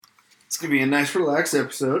It's going to be a nice, relaxed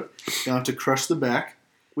episode. Don't have to crush the back.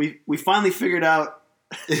 We finally figured out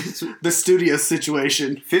the studio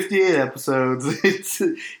situation. 58 episodes,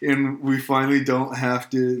 and we finally don't have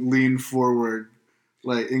to lean forward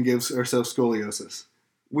and give ourselves scoliosis.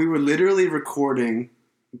 We were literally recording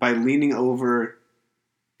by leaning over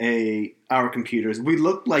our computers. We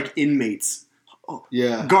looked like inmates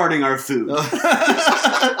guarding our food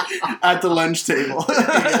at the lunch table.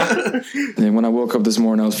 And when I woke up this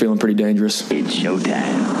morning, I was feeling pretty dangerous. It's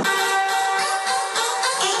showtime.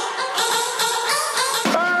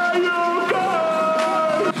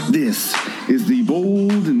 This is the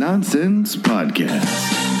Bold Nonsense Podcast.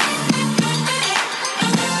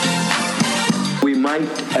 We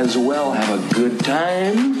might as well have a good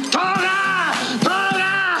time. Toga! Toga!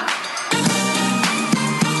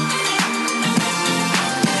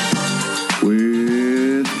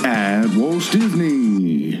 With at Walt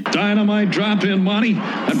Disney. Dynamite drop-in money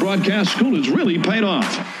at broadcast school has really paid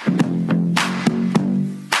off.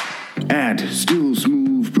 At Still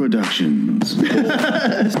Smooth Productions.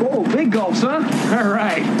 Oh, big gulps, huh? All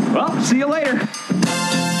right. Well, see you later.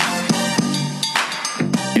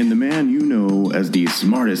 And the man you know as the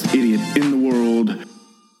smartest idiot in the world.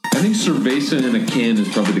 I think cerveza in a can is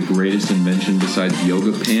probably the greatest invention besides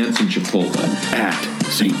yoga pants and Chipotle. At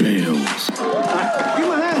St. Bale's.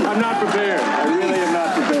 I'm not prepared. I really am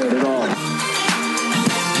not prepared at all.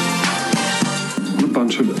 What a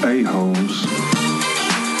bunch of a-holes.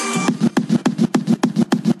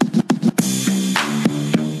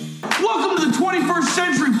 Welcome to the 21st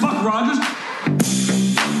century, Buck Rogers.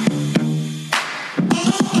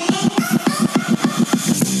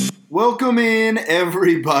 Welcome in,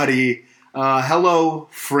 everybody. Hello,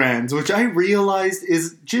 friends, which I realized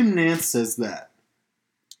is Jim Nance says that.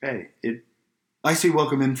 Hey, I say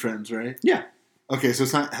welcome in, friends, right? yeah. Okay, so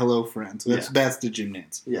it's not hello, friends. That's the Jim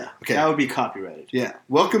Nance. Yeah. Okay. That would be copyrighted. Yeah.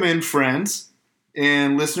 Welcome in, friends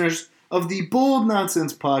and listeners of the Bold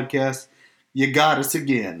Nonsense Podcast. You got us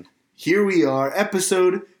again. Here we are,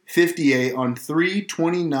 episode 58 on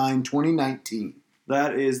 3/29/2019.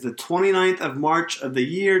 That is the 29th of March of the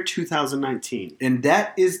year 2019. And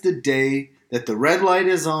that is the day that the red light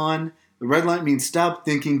is on. The red light means stop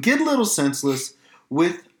thinking, get a little senseless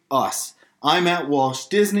with us. I'm at Walt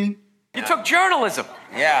Disney. You took journalism.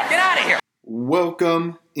 Yeah. Get out of here.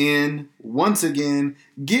 Welcome in once again.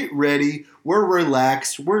 Get ready. We're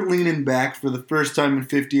relaxed. We're leaning back for the first time in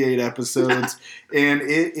 58 episodes. And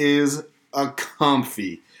it is a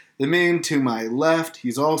comfy. The man to my left,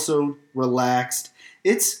 he's also relaxed.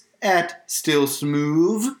 It's at Still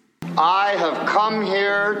Smooth. I have come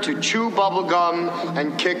here to chew bubblegum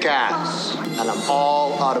and kick ass. And I'm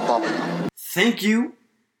all out of bubblegum. Thank you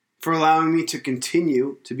for allowing me to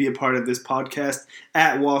continue to be a part of this podcast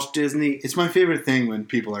at Walt Disney. It's my favorite thing when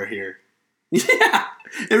people are here. Yeah,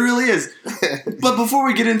 it really is. But before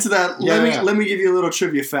we get into that, let me give you a little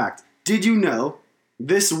trivia fact. Did you know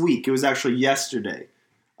this week, it was actually yesterday,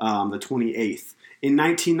 the 28th, in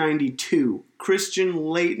 1992, Christian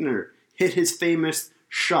Laettner hit his famous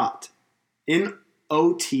shot in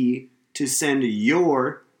OT to send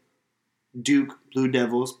your Duke Blue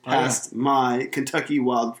Devils past my Kentucky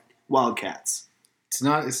Wildcats. It's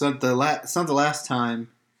not the last time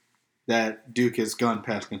that Duke has gone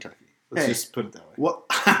past Kentucky. Let's just put it that way. Well,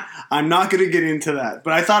 I'm not going to get into that,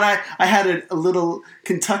 but I thought I had a little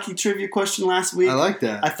Kentucky trivia question last week. I like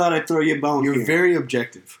that. I thought I'd throw you a bone. You're here. very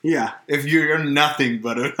objective. Yeah. If you're nothing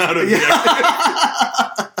but not objective.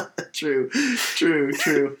 True.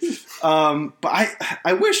 But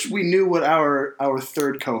I wish we knew what our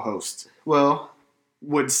third co-host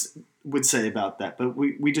would say about that, but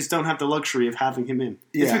we just don't have the luxury of having him in.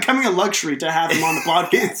 Yeah. It's becoming a luxury to have him on the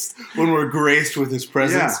podcast when we're graced with his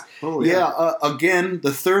presence. Yeah. Oh, yeah. Again,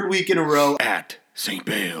 the third week in a row At St.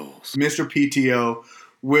 Bale's. Mr. PTO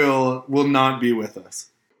will not be with us.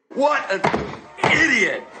 What an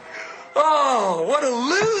idiot. Oh, what a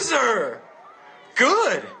loser.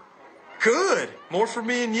 Good. More for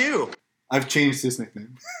me and you. I've changed his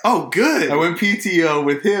nickname. Oh, good. I went PTO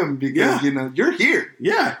with him because, you're here.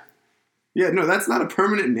 Yeah. Yeah, no, that's not a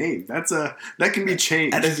permanent name. That can be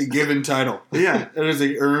changed. That is a given title. Yeah. That is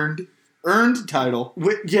a earned title.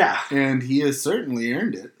 Yeah. And he has certainly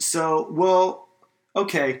earned it. So,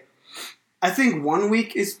 okay. I think 1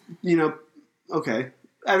 week is, okay.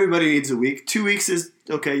 Everybody needs a week. 2 weeks is,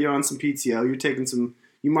 okay, you're on some PTO. You're taking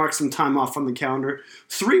you mark some time off on the calendar.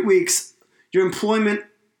 3 weeks, your employment,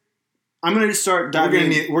 I'm going to start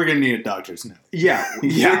diving We're going to need a doctor's note. Yeah.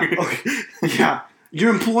 Okay. Yeah. Your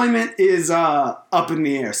employment is up in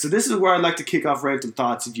the air. So this is where I'd like to kick off random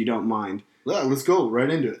thoughts, if you don't mind. Yeah, let's go right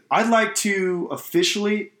into it. I'd like to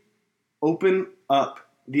officially open up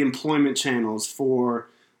the employment channels for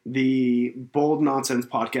the Bold Nonsense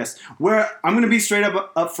podcast, where I'm going to be straight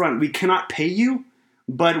up front. We cannot pay you,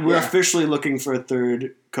 but we're officially looking for a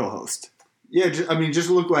third co-host. Yeah, just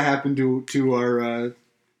look what happened to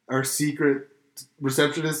our secret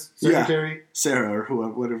receptionist secretary, Sarah or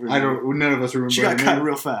whoever, whatever. None of us remember. She got cut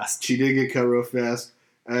real fast. She did get cut real fast,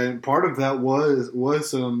 and part of that was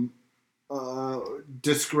some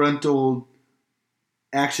disgruntled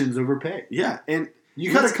actions over pay. Yeah, and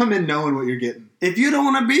you got to come in knowing what you're getting. If you don't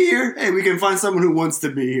want to be here, hey, we can find someone who wants to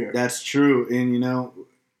be here. That's true, and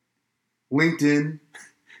LinkedIn,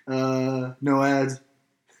 no ads.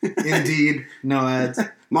 Indeed, no ads.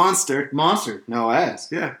 Monster, no ads.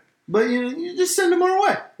 Yeah. But you just send them our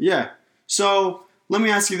way. Yeah. So let me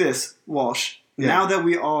ask you this, Walsh. Yeah. Now that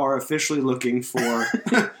we are officially looking for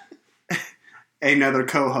another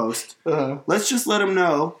co-host, let's just let them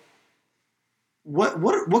know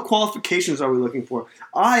what qualifications are we looking for.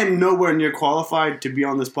 I am nowhere near qualified to be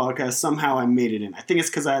on this podcast. Somehow I made it in. I think it's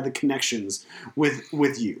because I had the connections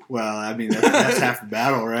with you. Well, I mean that's half the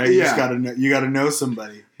battle, right? You just gotta know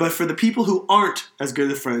somebody. But for the people who aren't as good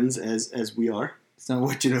of friends as we are. It's not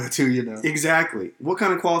what you know, it's who you know. Exactly. What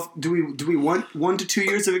kind of do we want 1 to 2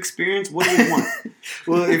 years of experience? What do we want?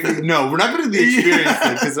 Well, we're not going to do the experience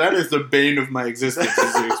thing, because that is the bane of my existence,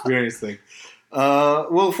 is the experience thing.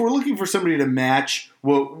 Well, if we're looking for somebody to match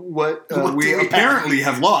what we apparently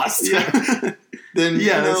have lost, then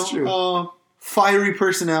that's true. Fiery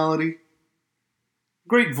personality,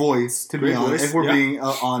 great voice. To be honest, if we're being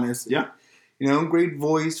honest, great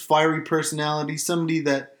voice, fiery personality, somebody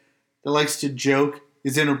that likes to joke,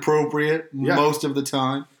 is inappropriate most of the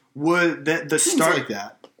time. Would the start like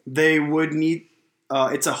that? They would need.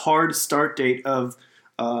 It's a hard start date of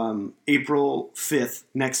April 5th,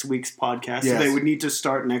 next week's podcast. Yes. So they would need to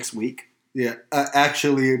start next week. Yeah,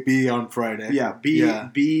 actually be on Friday. Yeah,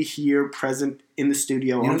 be here, present in the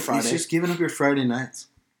studio on Friday. It's just giving up your Friday nights.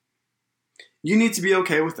 You need to be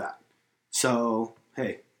okay with that. So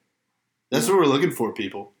hey, that's what we're looking for,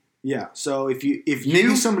 people. Yeah, so if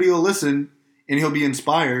maybe somebody will listen and he'll be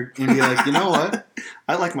inspired and be like, you know what?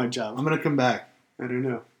 I like my job. I'm going to come back. I don't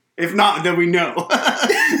know. If not, then we know.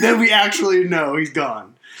 Then we actually know he's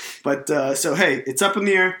gone. But so hey, it's up in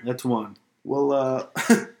the air. That's one. We'll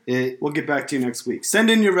get back to you next week.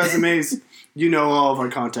 Send in your resumes. You know all of our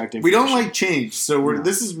contact information. We don't like change, so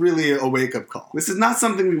this is really a wake up call. This is not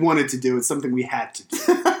something we wanted to do. It's something we had to do.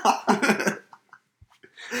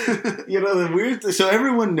 The weird so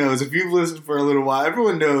everyone knows, if you've listened for a little while,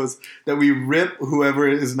 everyone knows that we rip whoever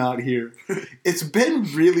is not here. It's been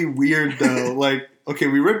really weird though. Like, okay,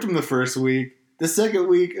 we ripped him the first week. The second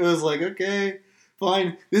week, it was like, okay,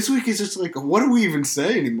 fine. This week is just like, what do we even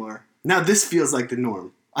say anymore? Now this feels like the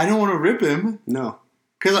norm. I don't want to rip him. No.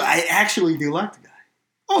 Because I actually do like the guy.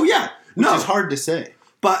 Oh yeah. No. It's hard to say.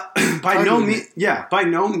 But by no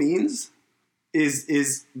means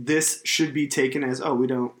is this should be taken as, we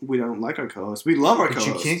don't like our co-host. We love our co-host.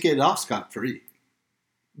 But you can't get off scot-free.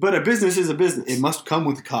 But a business is a business. It must come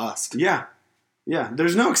with cost. Yeah. Yeah.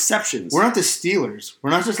 There's no exceptions. We're not the Steelers.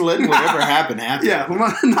 We're not just letting whatever happen. Yeah, we're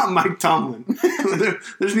not Mike Tomlin. there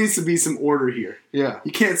needs to be some order here. Yeah.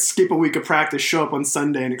 You can't skip a week of practice, show up on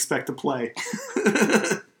Sunday, and expect to play.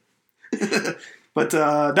 But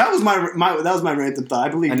that was my random thought. I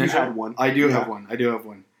believe you had one. I do have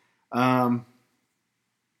one.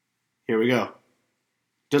 Here we go.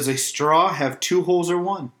 Does a straw have 2 holes or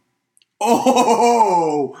 1?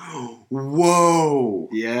 Oh! Whoa!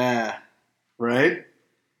 Yeah. Right?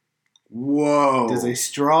 Whoa. Does a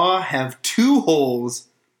straw have 2 holes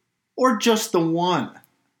or just the 1?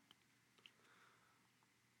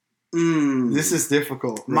 This is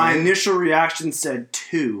difficult. Right? My initial reaction said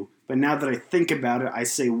 2, but now that I think about it, I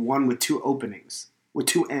say 1 with 2 openings. With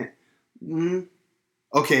 2 ends.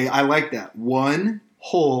 Okay, I like that. 1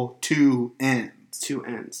 hole, 2 ends. 2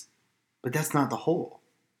 ends. But that's not the hole.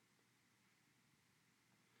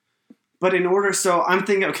 But so I'm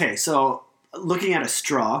thinking, okay, so looking at a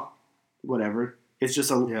straw, whatever, it's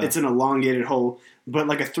just it's an elongated hole, but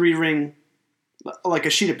like a 3-ring, like a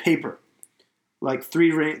sheet of paper, like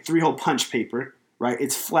 3-hole punch paper, right?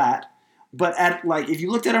 It's flat, but if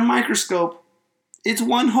you looked at a microscope, it's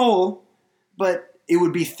 1 hole, but it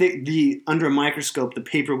would be thick. Under a microscope, the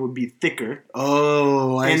paper would be thicker.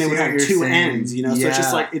 Oh, I see. And it would have 2 ends, Yeah. So it's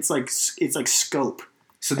just it's like scope.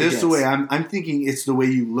 So this is the way I'm thinking. It's the way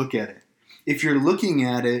you look at it. If you're looking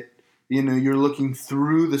at it, you're looking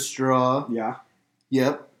through the straw. Yeah.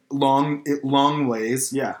 Yep. Long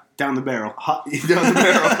ways. Yeah. Down the barrel. Down the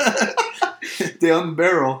barrel. Down the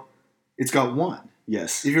barrel. It's got 1.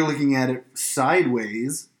 Yes. If you're looking at it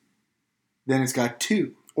sideways, then it's got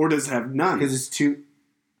 2. Or does it have none? Because it's 2.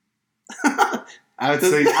 I would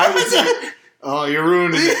say. Oh, you're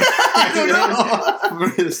ruining it. I don't know.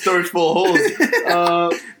 The story's full of holes.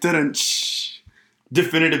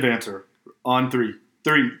 Definitive answer on 3.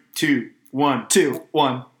 3, 2, 1. 2.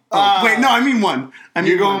 1. Wait, no, I mean 1. I mean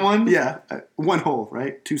you're going 1? Yeah. 1 hole,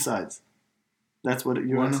 right? 2 sides. That's what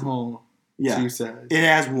you're 1 asking. hole. Yeah. 2 sides. It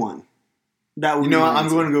has 1. That would I'm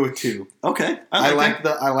going to go with 2. Okay. I like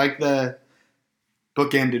the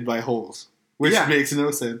book ended by holes, which makes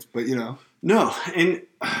no sense, but No, and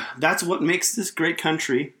that's what makes this great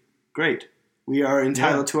country great. We are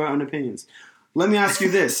entitled to our own opinions. Let me ask you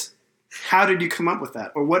this. How did you come up with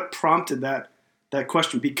that? Or what prompted that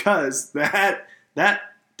question? Because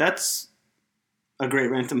that's a great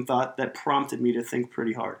random thought that prompted me to think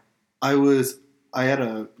pretty hard. I had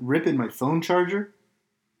a rip in my phone charger.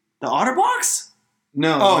 The OtterBox?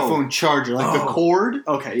 No, my phone charger, like the cord.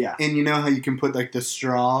 Okay, yeah. And you know how you can put like the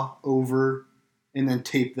straw over and then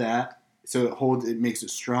tape that so it makes it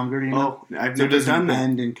stronger, Oh, I've so never it doesn't done that.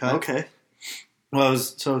 bend and cut. Okay. Well, I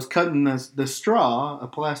was cutting the straw, a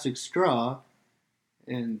plastic straw,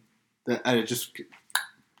 and it just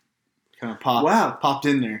kind of popped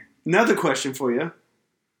in there. Another question for you.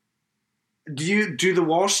 Do the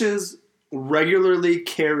Walshes regularly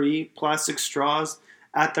carry plastic straws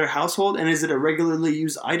at their household, and is it a regularly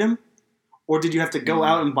used item? Or did you have to go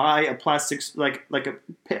out and buy a plastic, like a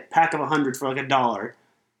pack of 100 for like $1?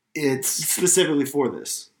 It's specifically for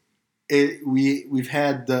this. We've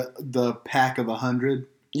had the pack of 100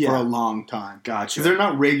 for a long time. Gotcha. Because they're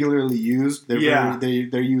not regularly used. They're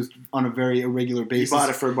used on a very irregular basis. You bought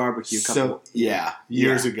it for a barbecue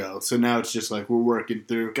years ago. So now it's just like we're working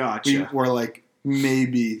through. Gotcha. We're like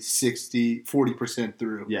maybe 40%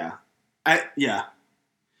 through. Yeah.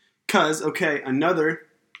 Because,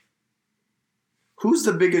 who's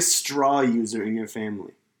the biggest straw user in your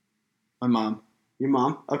family? My mom. Your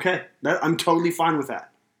mom? Okay. I'm totally fine with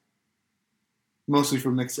that. Mostly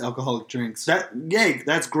for mixed alcoholic drinks.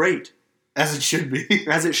 That's great. As it should be.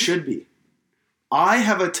 As it should be. I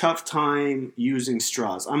have a tough time using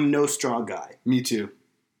straws. I'm no straw guy. Me too.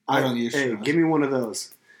 I don't use straws. Hey, give me one of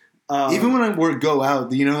those. Even when I go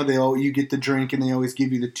out, you know how you get the drink and they always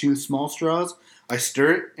give you the 2 small straws? I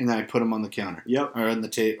stir it and then I put them on the counter. Yep. Or on the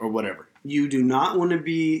tape or whatever. You do not want to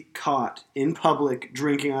be caught in public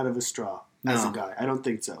drinking out of a straw as a guy. I don't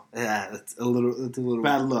think so. Yeah, that's a little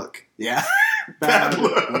bad look. Yeah. Bad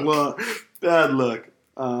look. Bad look.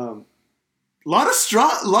 Lot of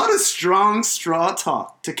strong straw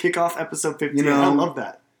talk to kick off episode 15. I love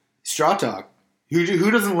that. Straw talk.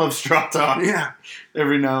 Who doesn't love straw talk? Yeah.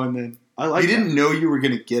 Every now and then. I like it. You didn't know you were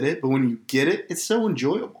going to get it, but when you get it, it's so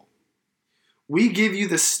enjoyable. We give you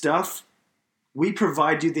the stuff. We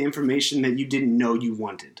provide you the information that you didn't know you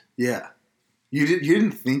wanted. Yeah. You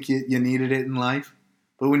didn't think you needed it in life,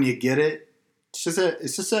 but when you get it, it's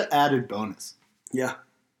just an added bonus. Yeah.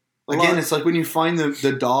 Again, it's like when you find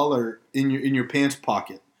the dollar in your pants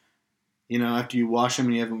pocket. After you wash them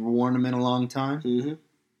and you haven't worn them in a long time. Mm-hmm.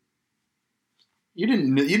 You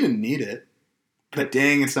didn't need it, but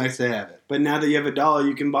dang, it's nice to have it. But now that you have $1,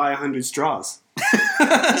 you can buy 100 straws.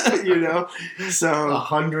 So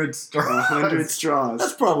 100 straws. 100 straws.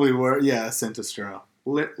 That's probably a cent a straw.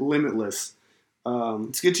 Limitless.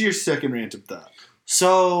 Let's get to your second rant of thought.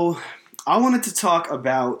 So I wanted to talk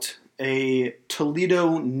about a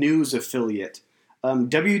Toledo news affiliate,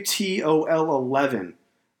 WTOL 11.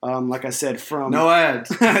 Like I said, from no ads,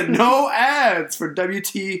 no ads for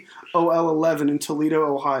WTOL 11 in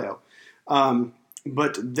Toledo, Ohio.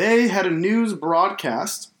 But they had a news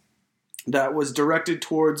broadcast that was directed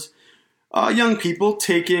towards young people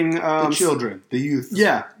taking the children, the youth,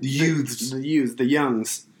 the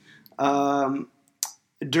youngs,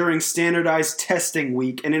 during standardized testing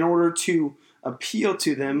week, and in order to appeal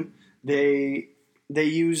to them, they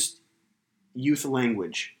used youth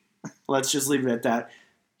language. Let's just leave it at that.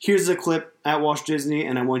 Here's a clip at Walt Disney,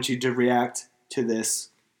 and I want you to react to this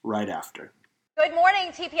right after. Good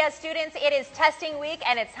morning, TPS students. It is testing week,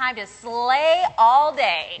 and it's time to slay all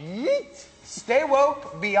day. Yeet! Stay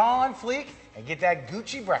woke, be on fleek, and get that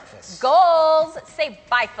Gucci breakfast. Goals. Say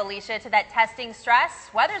bye, Felicia, to that testing stress.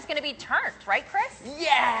 Weather's going to be turned, right, Chris?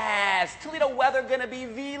 Yes! Toledo weather going to be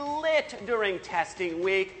V-lit during testing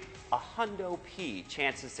week. A hundo P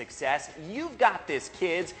chance of success. You've got this,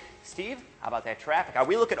 kids. Steve, how about that traffic? Are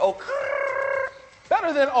we looking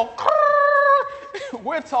better than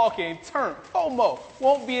we're talking turn. FOMO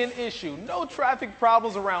won't be an issue. No traffic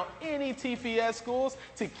problems around any TPS schools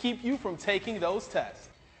to keep you from taking those tests.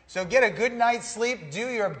 So get a good night's sleep, do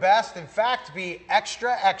your best, in fact, be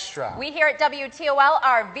extra, extra. We here at WTOL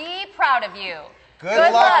are proud of you.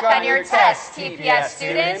 Good luck on your test, TPS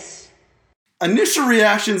students. Initial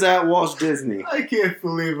reactions at Walt Disney. I can't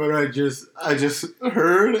believe what I just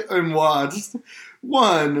heard and watched.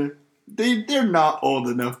 One, they're not old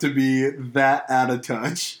enough to be that out of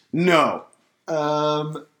touch. No.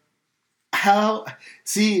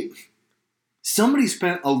 Somebody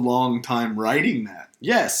spent a long time writing that.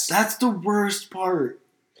 Yes. That's the worst part.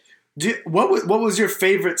 What was your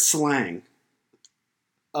favorite slang?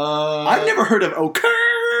 I've never heard of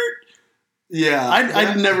Kurt. Yeah.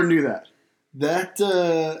 I never knew that.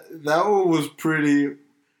 That one was pretty...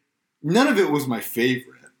 None of it was my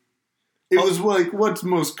favorite. It was like, what's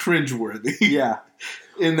most cringeworthy? Yeah.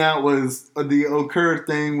 And that was, the occur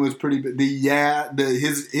thing was pretty bad.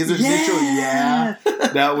 His initial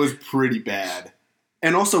that was pretty bad.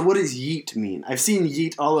 And also, what does yeet mean? I've seen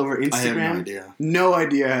yeet all over Instagram. I have no idea. No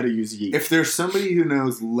idea how to use yeet. If there's somebody who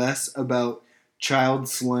knows less about child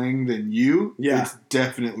slang than you, it's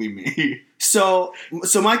definitely me. So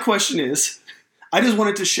my question is, I just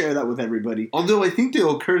wanted to share that with everybody. Although I think the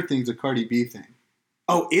occur thing's a Cardi B thing.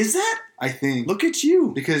 Oh, is that? I think. Look at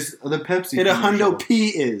you. Because the Pepsi It a hundo P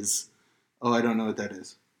is. Oh, I don't know what that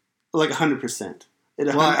is. Like 100%.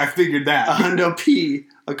 I figured that. A hundo P,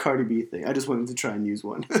 a Cardi B thing. I just wanted to try and use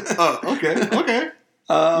one. Oh, okay.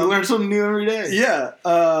 You learn something new every day. Yeah.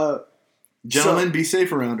 Gentlemen, be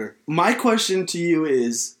safe around her. My question to you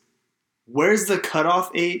is, where's the cutoff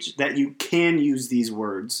age that you can use these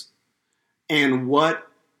words? And what,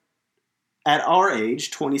 at our age,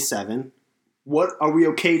 27... What are we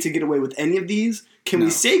okay to get away with any of these? Can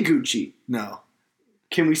we say Gucci? No.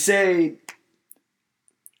 Can we say?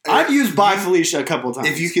 I've used Bye Felicia a couple times.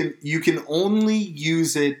 If you can only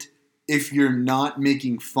use it if you're not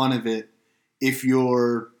making fun of it. If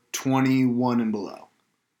you're 21 and below.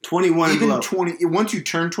 21 and below. 20. Once you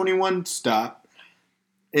turn 21, stop.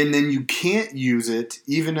 And then you can't use it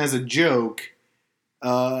even as a joke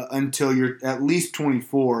until you're at least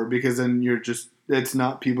 24, because then you're just. It's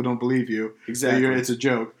not, people don't believe you. Exactly. It's a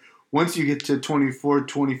joke. Once you get to 24,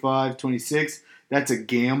 25, 26, that's a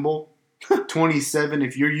gamble. 27,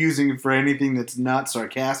 if you're using it for anything that's not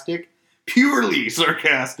sarcastic, purely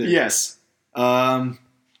sarcastic. Yes. Stop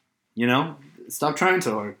trying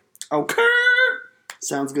so hard. Okay.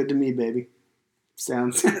 Sounds good to me, baby.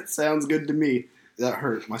 Sounds good to me. That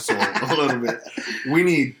hurt my soul a little bit. We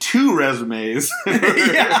need 2 resumes.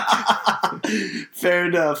 Fair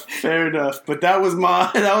enough. But that was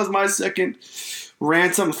my second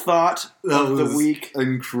ransom thought of the week.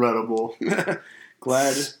 Incredible.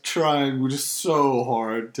 Glad. Trying just so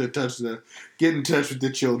hard to get in touch with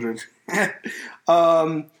the children.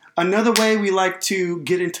 Another way we like to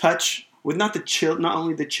get in touch with not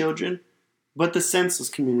only the children, but the senseless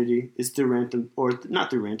community is through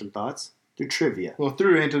not through random thoughts. Through trivia. Well,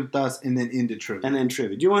 through random thoughts and then into trivia.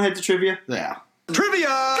 Do you want to head to trivia? Yeah. Trivia!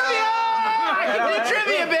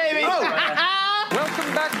 Trivia, baby!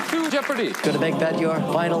 Welcome back to Jeopardy! Gonna make that your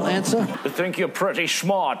final answer? You think you're pretty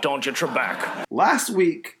smart, don't you, Trebek? Last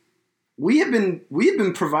week, we have been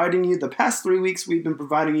providing you, the past 3 weeks, we've been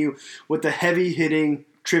providing you with the heavy-hitting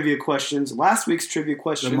trivia questions. Last week's trivia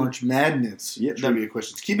question... The March Madness trivia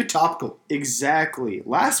questions. Keep it topical. Exactly.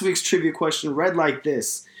 Last week's trivia question read like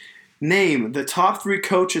this. Name the top 3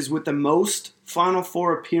 coaches with the most Final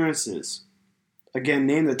Four appearances. Again,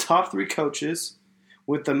 name the top 3 coaches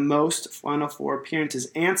with the most Final Four appearances.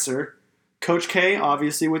 Answer, Coach K,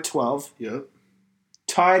 obviously, with 12. Yep.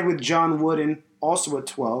 Tied with John Wooden, also with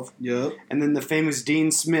 12. Yep. And then the famous Dean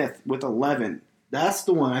Smith with 11. That's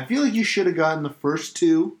the one. I feel like you should have gotten the first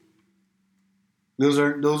 2. Those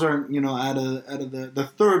aren't out of the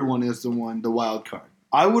third one is the wild card.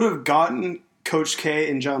 I would have gotten Coach K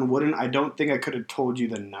and John Wooden. I don't think I could have told you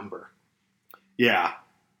the number. Yeah.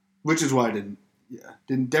 Which is why I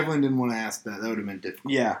definitely didn't want to ask that. That would have been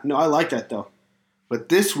difficult. Yeah. No, I like that though. But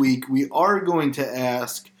this week we are going to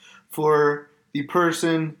ask for the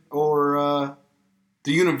person or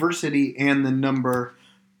the university and the number,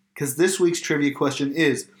 because this week's trivia question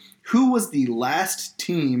is, who was the last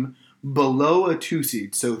team below a 2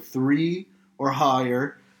 seed, so 3 or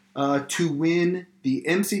higher, to win the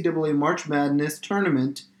NCAA March Madness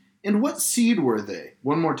tournament, and what seed were they?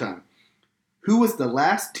 One more time. Who was the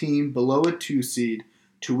last team below a 2 seed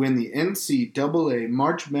to win the NCAA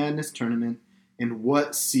March Madness tournament, and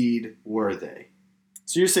what seed were they?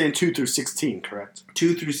 So you're saying 2 through 16, correct?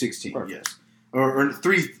 2 through 16, Perfect. yes. Or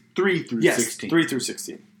 3 through 16. 3 through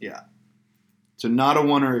 16. Yeah. So not a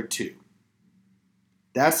 1 or a 2.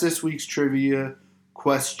 That's this week's trivia,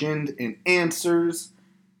 questioned and answers.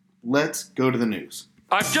 let's go to the news.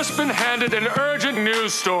 I've just been handed an urgent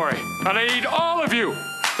news story, and I need all of you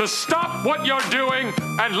to stop what you're doing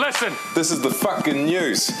and listen. This is the fucking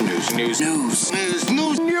news. News.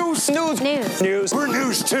 We're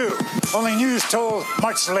news too. Only news told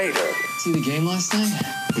much later. See the game last night?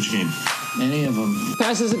 Which game? Any of them.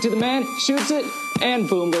 Passes it to the man, shoots it, and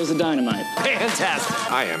boom goes the dynamite.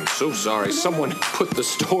 Fantastic. I am so sorry. Someone put the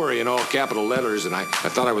story in all capital letters, and I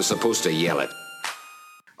thought I was supposed to yell it.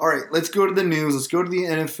 All right, let's go to the news. Let's go to the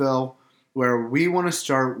NFL, where we want to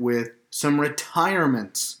start with some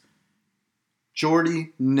retirements.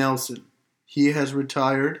 Jordy Nelson. He has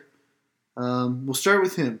retired. We'll start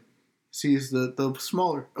with him. He's the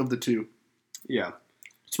smaller of the two. Yeah.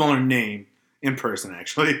 Smaller name in person,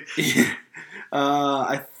 actually.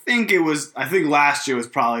 I think last year was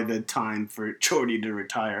probably the time for Jordy to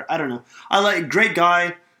retire. I don't know. Great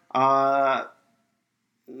guy.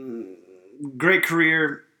 Great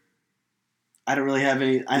career. I don't really have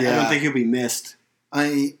any. I don't think he'll be missed.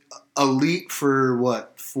 Elite for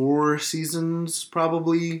 4 seasons,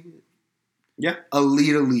 probably. Yeah.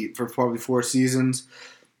 Elite for probably 4 seasons.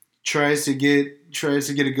 Tries to get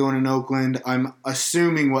it going in Oakland. I'm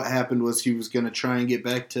assuming what happened was he was going to try and get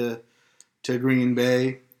back to Green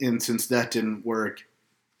Bay, and since that didn't work,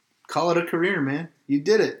 call it a career, man. You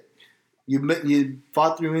did it. You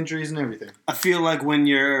fought through injuries and everything. I feel like when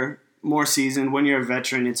you're more seasoned, when you're a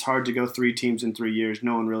veteran, it's hard to go 3 teams in 3 years.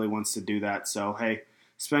 No one really wants to do that. So, hey,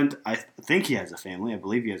 I think he has a family. I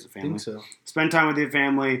believe he has a family. I think so. Spend time with your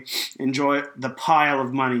family. Enjoy the pile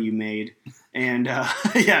of money you made. And,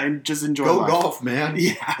 and just enjoy life. Go golf, man.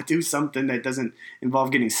 Yeah, do something that doesn't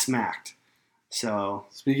involve getting smacked. So,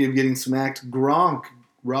 speaking of getting smacked, Rob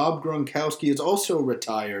Gronkowski is also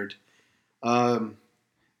retired.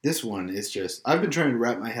 This one is just, I've been trying to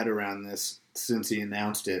wrap my head around this since he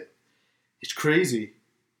announced it. It's crazy.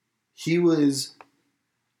 He was,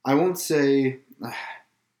 I won't say,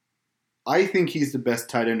 I think he's the best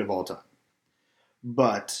tight end of all time.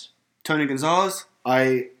 But Tony Gonzalez?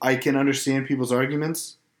 I can understand people's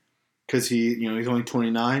arguments because he's only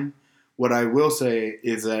 29. What I will say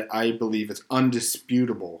is that I believe it's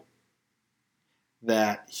undisputable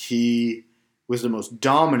that he was the most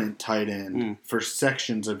dominant tight end for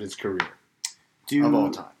sections of his career of all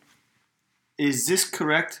time. Is this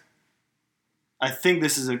correct? I think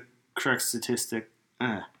this is a correct statistic.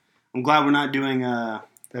 I'm glad we're not doing a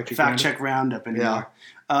fact check roundup anymore.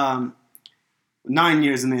 Yeah. 9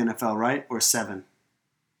 years in the NFL, right? Or 7? I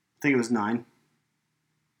think it was 9.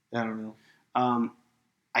 I don't know.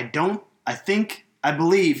 I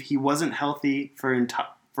believe he wasn't healthy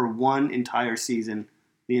for one entire season,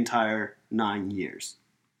 the entire 9 years.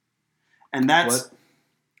 And that's...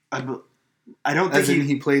 What? I don't think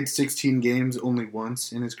he played 16 games only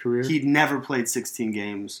once in his career? He'd never played 16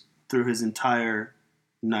 games through his entire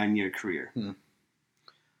 9-year career.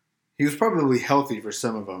 He was probably healthy for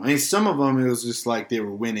some of them. I mean, some of them it was just like they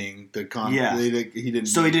were winning the he didn't.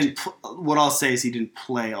 So he didn't. What I'll say is he didn't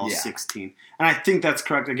play all 16, and I think that's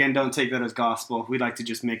correct. Again, don't take that as gospel. We like to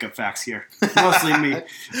just make up facts here, mostly me.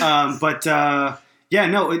 The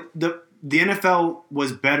NFL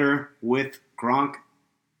was better with Gronk,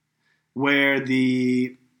 where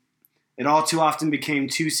it all too often became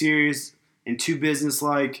too serious and too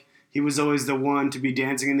businesslike. He was always the one to be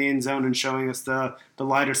dancing in the end zone and showing us the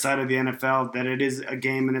lighter side of the NFL, that it is a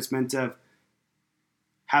game and it's meant to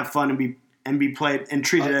have fun and be played and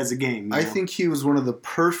treated as a game. I think he was one of the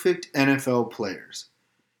perfect NFL players.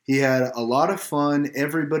 He had a lot of fun.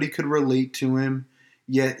 Everybody could relate to him,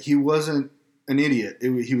 yet he wasn't an idiot.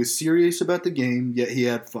 He was serious about the game, yet he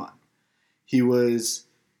had fun. He was...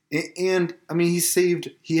 And, I mean,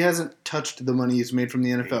 he hasn't touched the money he's made from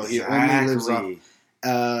the NFL. Exactly. He only lives off...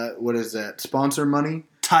 what is that? Sponsor money?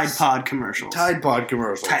 Tide Pod commercials. Tide Pods.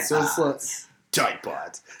 Tide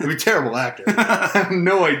Pods. He'd be a terrible actor. I have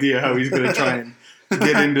no idea how he's going to try and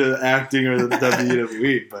get into acting or the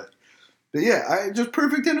WWE. But yeah, just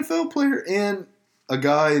perfect NFL player and a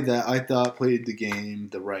guy that I thought played the game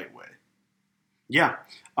the right way. Yeah.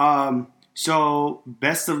 So,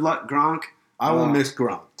 best of luck, Gronk. I will miss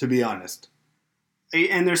Gronk, to be honest.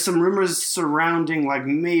 And there's some rumors surrounding, like,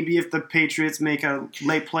 maybe if the Patriots make a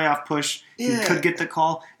late playoff push, he could get the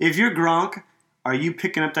call. If you're Gronk, are you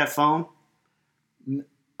picking up that phone?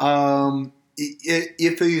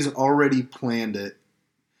 If he's already planned it.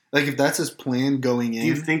 Like, if that's his plan going in. Do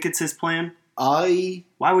you think it's his plan? Why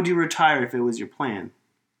would you retire if it was your plan?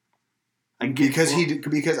 Because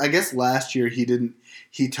I guess last year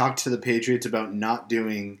he talked to the Patriots about not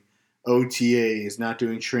doing OTAs, not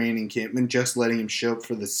doing training camp, and just letting him show up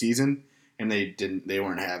for the season, and they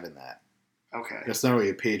weren't having that. Okay. That's not really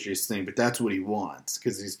a Patriots thing, but that's what he wants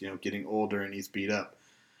because he's getting older and he's beat up.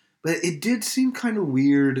 But it did seem kind of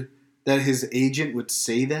weird that his agent would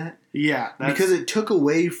say that. Yeah. Because it took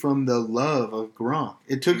away from the love of Gronk.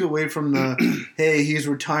 It took away from the, hey, he's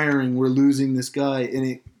retiring, we're losing this guy. And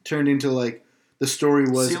it turned into like, the story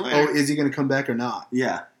was, is he going to come back or not?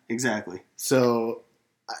 Yeah, exactly. So,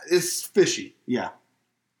 it's fishy. Yeah.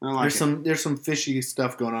 I don't like There's some fishy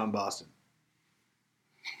stuff going on in Boston.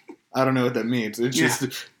 I don't know what that means. It's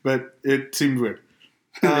just, but it seemed weird.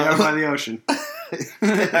 They are by the ocean.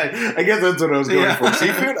 I guess that's what I was going for.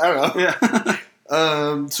 Seafood? I don't know.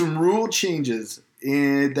 Yeah. Some rule changes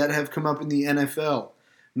that have come up in the NFL.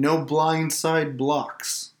 No blindside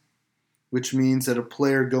blocks, which means that a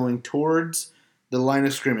player going towards the line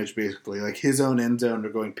of scrimmage, basically, like his own end zone or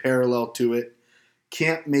going parallel to it,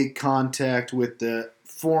 can't make contact with the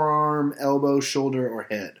forearm, elbow, shoulder, or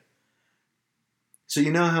head. So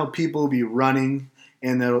you know how people will be running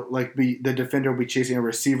and they'll the defender will be chasing a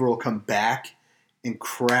receiver, will come back and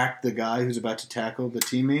crack the guy who's about to tackle the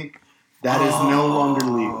teammate? That is no longer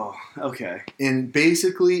legal. Okay. And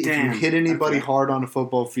basically, if you hit anybody hard on a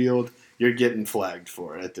football field, you're getting flagged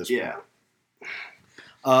for it at this point.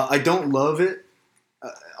 I don't love it.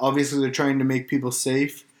 Obviously, they're trying to make people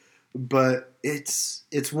safe, but it's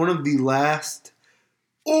one of the last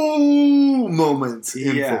moments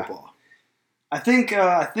in football. I think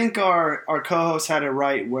our co-host had it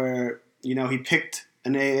right where he picked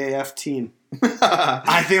an AAF team.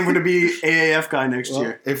 I think I'm going to be AAF guy next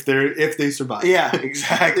year if they survive. Yeah,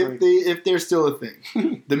 exactly. if they're still a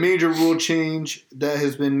thing. The major rule change that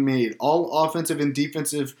has been made: all offensive and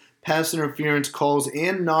defensive pass interference calls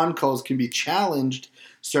and non-calls can be challenged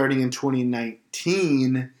starting in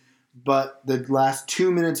 2019, but the last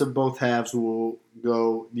 2 minutes of both halves will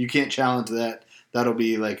go. You can't challenge that. That'll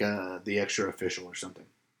be like the extra official or something.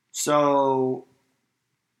 So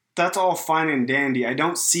that's all fine and dandy. I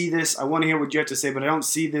don't see this. I want to hear what you have to say, but I don't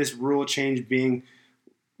see this rule change being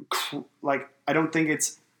I don't think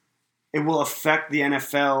it will affect the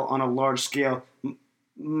NFL on a large scale.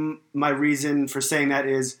 My reason for saying that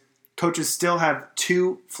is coaches still have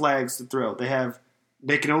 2 flags to throw.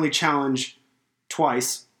 They can only challenge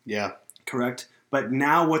twice. Yeah. Correct. But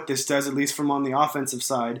now what this does, at least from on the offensive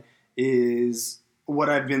side, is what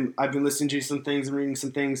I've been listening to some things and reading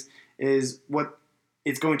some things, is what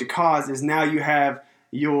it's going to cause is now you have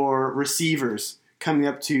your receivers coming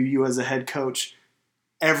up to you as a head coach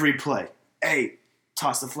every play. Hey,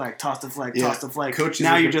 toss the flag, toss the flag, toss the flag. Coaches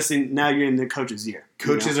now you're in the coach's ear.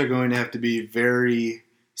 Coaches are going to have to be very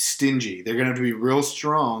stingy. They're going to have to be real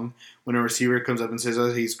strong when a receiver comes up and says,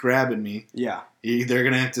 "Oh, he's grabbing me." Yeah. They're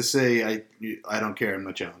going to have to say, I don't care. I'm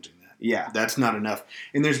not challenging that. Yeah. That's not enough.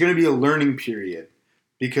 And there's going to be a learning period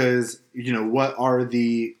because, what are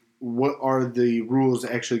the rules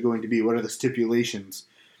actually going to be? What are the stipulations?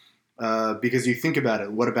 Because you think about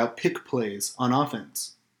it, what about pick plays on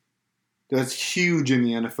offense? That's huge in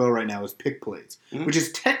the NFL right now is pick plays, which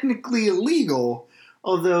is technically illegal,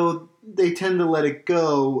 although they tend to let it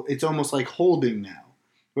go. It's almost like holding now,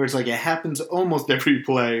 where it's like it happens almost every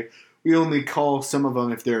play. We only call some of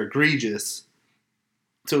them if they're egregious.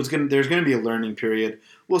 So there's going to be a learning period.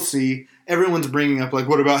 We'll see. Everyone's bringing up,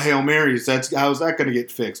 what about Hail Marys? How's that going to get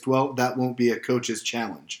fixed? Well, that won't be a coach's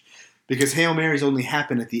challenge. Because Hail Marys only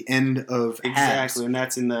happen at the end of halves. Exactly,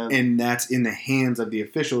 and that's in the hands of the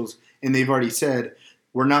officials. And they've already said,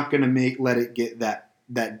 we're not going to let it get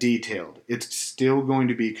that detailed. It's still going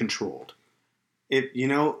to be controlled. If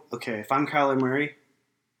I'm Kyler Murray,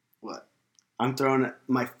 what? I'm throwing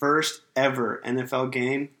my first ever NFL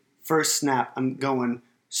game. First snap, I'm going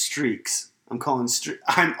streaks. I'm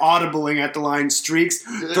audibling at the line, streaks,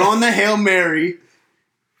 throwing the Hail Mary.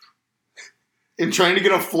 And trying to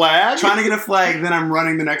get a flag? Trying to get a flag, then I'm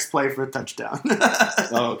running the next play for a touchdown.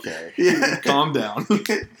 Okay. Yeah. Calm down.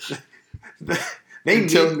 They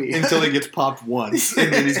need me. Until he gets popped once,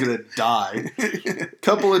 and then he's going to die.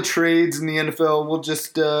 Couple of trades in the NFL. We'll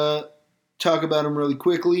just talk about them really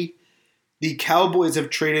quickly. The Cowboys have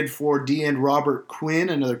traded for D-end Robert Quinn,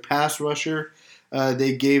 another pass rusher.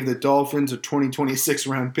 They gave the Dolphins a 2026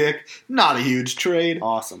 round pick. Not a huge trade.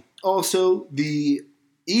 Awesome. Also, the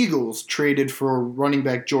Eagles traded for running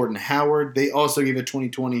back Jordan Howard. They also gave a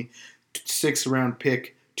 2026 round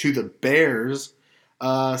pick to the Bears.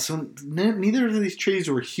 So neither of these trades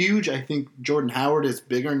were huge. I think Jordan Howard is a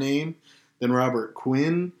bigger name than Robert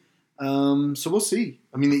Quinn. So we'll see.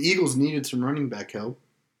 I mean, the Eagles needed some running back help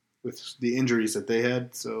with the injuries that they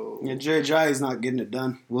had. So yeah, J.J. is not getting it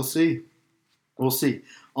done. We'll see.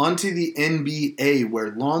 On to the NBA,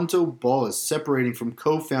 where Lonzo Ball is separating from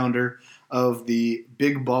co-founder of the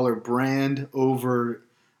Big Baller brand over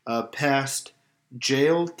past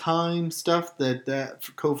jail time stuff that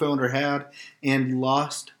co-founder had and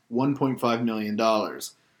lost $1.5 million.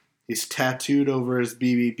 He's tattooed over his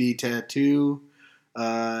BBB tattoo,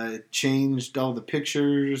 changed all the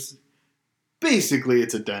pictures. Basically,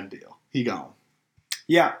 it's a done deal. He gone.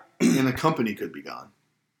 Yeah. And the company could be gone.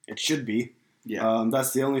 It should be. Yeah.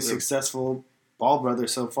 That's the only successful Ball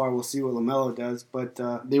brothers so far. We'll see what LaMelo does, but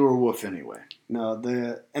they were woof anyway. No,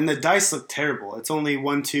 the dice look terrible. It's only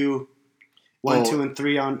 1, 2, 2, and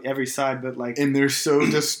 3 on every side, but like, and they're so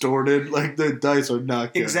distorted. Like the dice are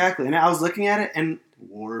not good. Exactly. And I was looking at it and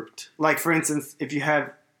warped. Like for instance, if you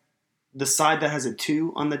have the side that has a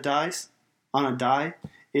 2 on the dice on a die,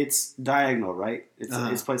 it's diagonal, right?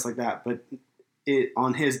 It's placed like that, but it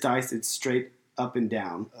on his dice it's straight up and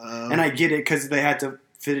down. And I get it because they had to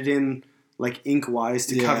fit it in like ink wise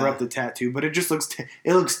to cover up the tattoo, but it just looks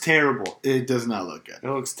it looks terrible. It does not look good. It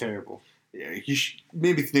looks terrible. Yeah, you should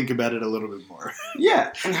maybe think about it a little bit more.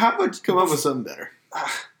 Yeah, and how about come up with something better?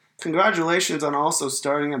 Congratulations on also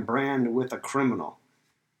starting a brand with a criminal.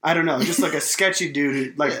 I don't know, just like a sketchy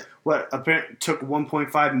dude who what apparently took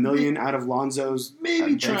 $1.5 million out of Lonzo's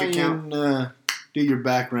maybe bank try account. and do your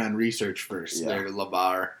background research first. There,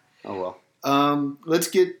 LeVar. Oh well. Let's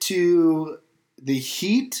get to the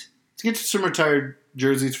Heat. Let's get to some retired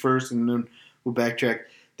jerseys first, and then we'll backtrack.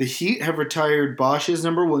 The Heat have retired Bosch's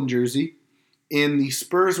number 1 jersey, and the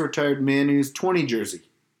Spurs retired Manu's 20 jersey.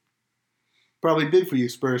 Probably big for you,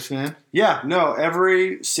 Spurs fan. Yeah, no,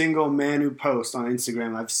 every single Manu post on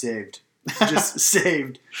Instagram I've saved. Just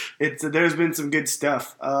saved. There's been some good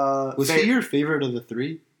stuff. Was he your favorite of the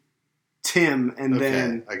 3? Tim, and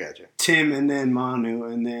then I got you. Tim, and then Manu,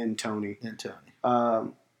 and then Tony. And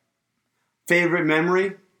Tony. Favorite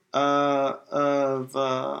memory of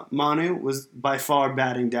Manu was by far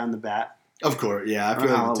batting down the bat. Of course, yeah. I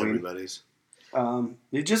feel like it's everybody's.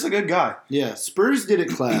 He's just a good guy. Yeah, Spurs did it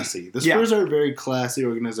classy. The Spurs are a very classy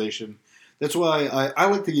organization. That's why I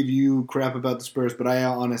like to give you crap about the Spurs, but I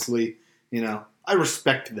honestly, I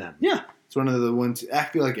respect them. Yeah. It's one of the ones I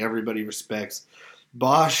feel like everybody respects.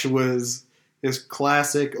 Bosch was his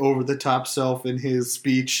classic over-the-top self in his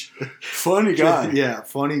speech. Funny guy. Yeah,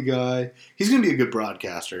 funny guy. He's going to be a good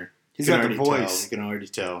broadcaster. He's got the voice. You can already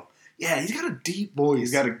tell. Yeah, he's got a deep voice.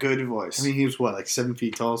 He's got a good voice. I mean, he was, like 7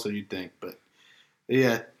 feet tall, so you'd think. But,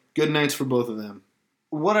 yeah, good nights for both of them.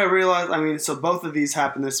 What I realized, so both of these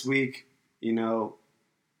happened this week. D.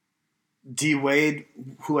 Wade,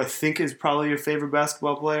 who I think is probably your favorite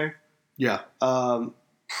basketball player. Yeah.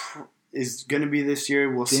 Is going to be this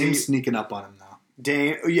year. We'll see. Dame's sneaking up on him now.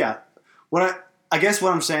 Dame, yeah. I guess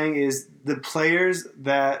what I'm saying is the players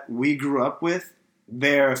that we grew up with,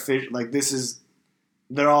 they're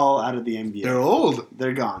they're all out of the NBA. They're old.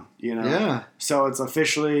 They're gone, Yeah. So it's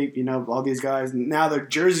officially, all these guys, now their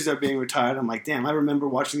jerseys are being retired. I'm like, damn, I remember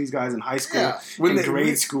watching these guys in high school,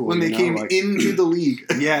 grade school. When they came into the league.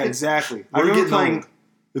 Yeah, exactly. I remember playing.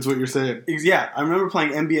 That's what you're saying. Yeah, I remember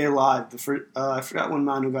playing NBA Live. I forgot when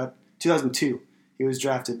Manu got 2002. He was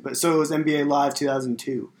drafted, but so it was NBA Live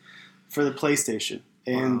 2002 for the PlayStation,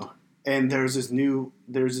 and there's this new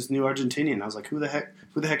Argentinian. I was like, who the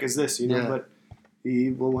heck is this? But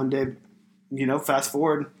he will one day, fast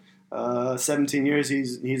forward 17 years,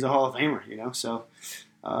 he's a Hall of Famer. So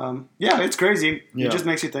it's crazy. Yeah. It just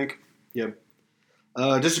makes you think. Yep.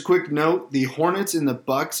 Just a quick note: the Hornets and the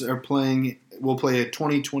Bucks will play a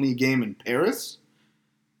 2020 game in Paris.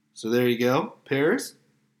 So there you go, Paris.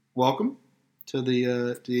 Welcome to the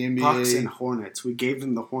NBA. Bucks and Hornets. We gave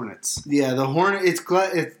them the Hornets. Yeah, the Hornet. It's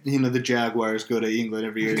the Jaguars go to England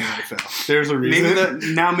every year in the NFL. There's a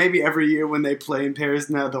reason. Maybe every year when they play in Paris,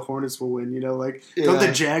 now the Hornets will win. Don't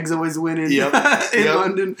the Jags always win in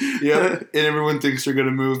London? Yep. And everyone thinks they're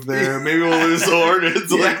gonna move there. Maybe we'll lose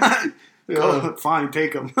the Hornets. Fine,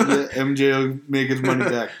 take them. MJ will make his money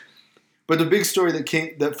back. But the big story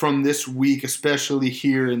that from this week, especially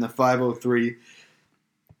here in the 503.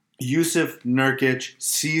 Yusuf Nurkic,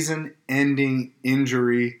 season-ending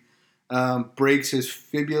injury, breaks his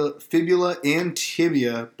fibula and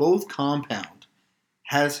tibia, both compound.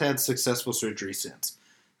 Has had successful surgery since.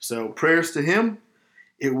 So prayers to him.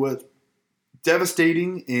 It was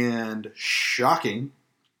devastating and shocking.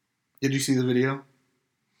 Did you see the video?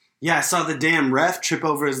 Yeah, I saw the damn ref trip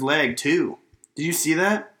over his leg too. Did you see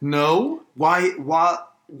that? No. Why?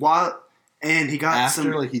 And he got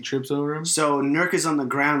he trips over him? So Nurk is on the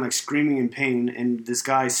ground, screaming in pain, and this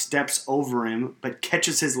guy steps over him, but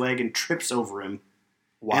catches his leg and trips over him.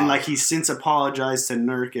 Wow. And like he's since apologized to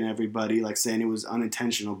Nurk and everybody, like saying it was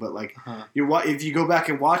unintentional. But like if you go back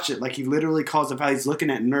and watch it, like he literally calls the foul. He's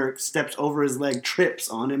looking at Nurk, steps over his leg, trips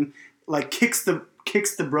on him, like kicks the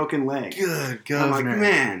broken leg. Good governor. I'm like,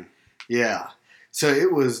 man. Yeah. So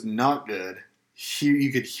it was not good.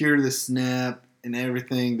 You could hear the snap and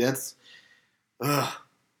everything. That's,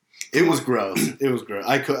 it was gross. It was gross.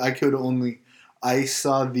 I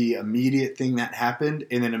saw the immediate thing that happened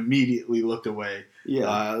and then immediately looked away.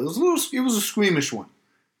 Yeah. It was a squeamish one.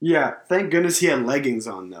 Yeah. Thank goodness he had leggings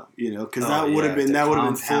on though. Because that would have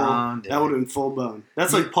been full bone.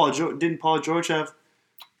 That's like Paul George. Didn't Paul George have?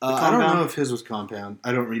 I don't know if his was compound.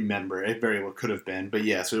 I don't remember. It very well could have been. But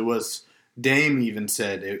yes, it was. Dame even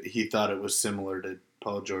said he thought it was similar to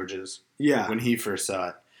Paul George's. Yeah. When he first saw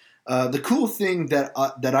it. The cool thing that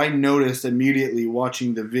I noticed immediately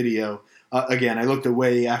watching the video, again, I looked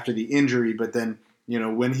away after the injury, but then,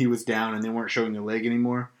 when he was down and they weren't showing the leg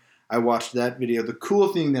anymore, I watched that video. The cool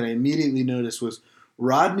thing that I immediately noticed was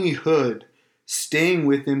Rodney Hood standing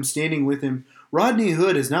with him. Rodney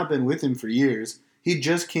Hood has not been with him for years. He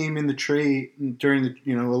just came in the trade during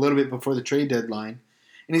the, a little bit before the trade deadline.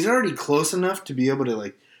 And he's already close enough to be able to,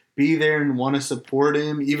 like, be there and want to support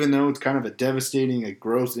him, even though it's kind of a devastating,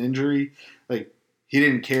 gross injury. Like, he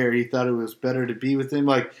didn't care. He thought it was better to be with him.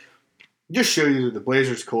 Like, just show you that the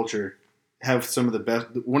Blazers culture have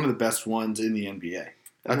one of the best ones in the NBA.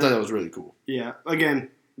 I thought that was really cool. Yeah. Again,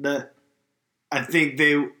 I think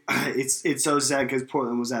it's so sad because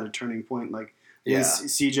Portland was at a turning point. Like,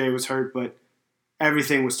 CJ was hurt, but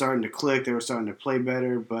everything was starting to click. They were starting to play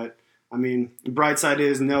better. But, I mean, the bright side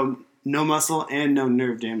is no muscle and no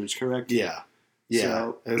nerve damage, correct? Yeah. Yeah.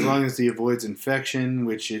 So, as long as he avoids infection,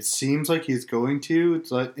 which it seems like he's going to,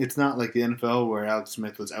 it's not like the NFL where Alex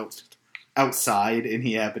Smith was outside and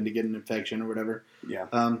he happened to get an infection or whatever. Yeah.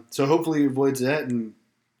 So hopefully he avoids that and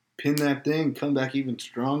pin that thing, come back even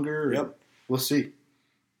stronger. Yep. We'll see.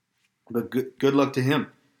 But good luck to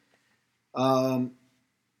him.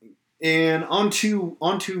 And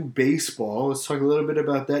onto baseball. Let's talk a little bit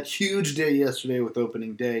about that huge day yesterday with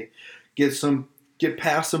opening day. Get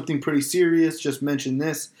past something pretty serious. Just mention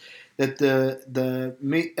this, that the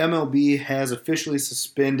MLB has officially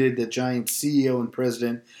suspended the Giants CEO and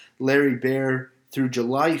president Larry Baer through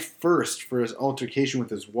July 1st for his altercation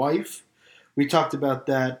with his wife. We talked about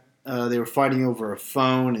that. They were fighting over a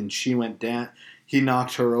phone, and she went down. He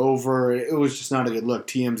knocked her over. It was just not a good look.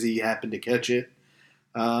 TMZ happened to catch it.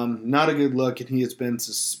 Not a good look, and he has been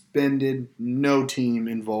suspended. No team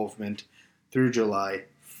involvement through July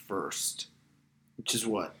 1st, which is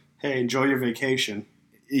what? Hey, enjoy your vacation.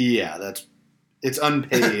 Yeah, it's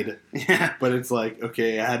unpaid. Yeah. But it's like,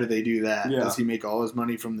 okay, how do they do that? Yeah. Does he make all his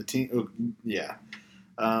money from the team? Oh, yeah.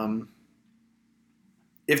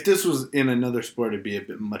 If this was in another sport, it'd be a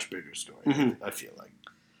much bigger story, I feel like.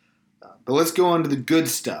 But let's go on to the good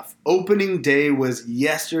stuff. Opening day was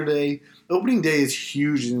yesterday. Opening day is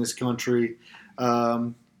huge in this country,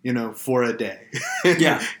 for a day.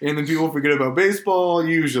 Yeah. And then people forget about baseball,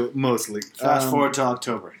 mostly. Fast forward to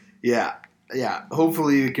October. Yeah. Yeah.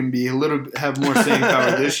 Hopefully it can be have more staying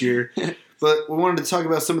power this year. But we wanted to talk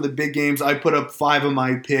about some of the big games. I put up 5 of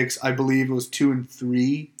my picks. I believe it was 2 and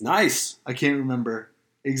 3. Nice. I can't remember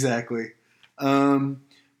exactly.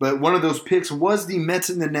 But one of those picks was the Mets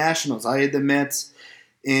and the Nationals. I had the Mets,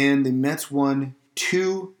 and the Mets won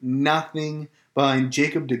 2-0 behind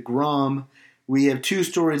Jacob deGrom. We have 2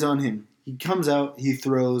 stories on him. He comes out, he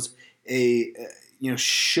throws a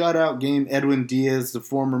shutout game. Edwin Diaz, the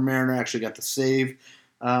former Mariner, actually got the save.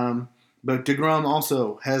 But deGrom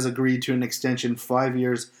also has agreed to an extension, 5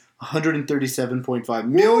 years, $137.5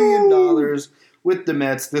 million with the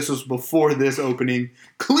Mets. This was before this opening.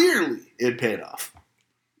 Clearly, it paid off.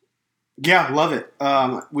 Yeah, love it.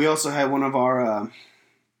 We also had one of our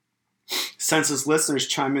census listeners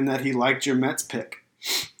chime in that he liked your Mets pick.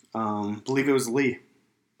 Believe it was Lee.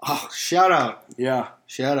 Oh, shout out. Yeah.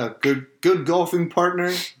 Shout out. Good golfing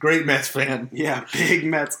partner. Great Mets fan. Yeah, big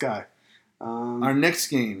Mets guy. Our next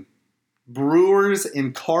game, Brewers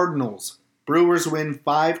and Cardinals. Brewers win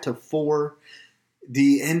 5-4.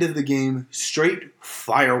 The end of the game, straight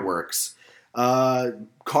fireworks.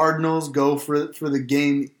 Cardinals go for the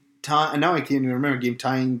game. Now I can't even remember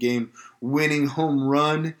game-tying, game-winning home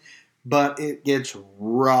run, but it gets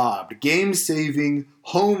robbed. Game-saving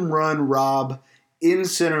home run rob in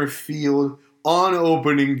center field on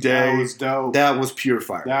opening day. That was dope. That was pure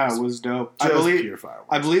fire. That was dope. Pure fireworks.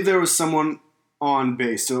 I believe there was someone on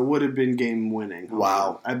base, so it would have been game winning.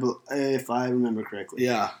 Wow. If I remember correctly.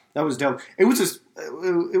 Yeah. That was dope. It was just,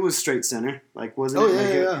 it was straight center. Like, wasn't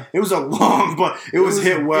it? Yeah. It was a long, but it was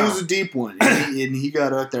hit well. It was a deep one. and he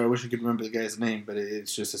got out there. I wish I could remember the guy's name, but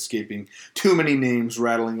it's just escaping. Too many names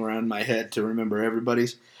rattling around my head to remember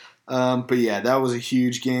everybody's. But yeah, that was a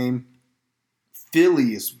huge game.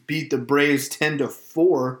 Phillies beat the Braves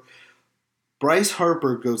 10-4. Bryce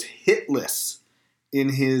Harper goes hitless in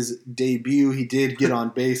his debut. He did get on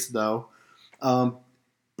base, though.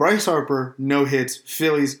 Bryce Harper, no hits.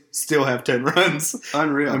 Phillies still have 10 runs.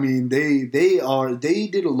 Unreal. I mean, they did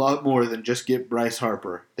a lot more than just get Bryce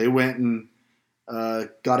Harper. They went and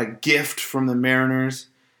got a gift from the Mariners,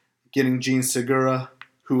 getting Gene Segura,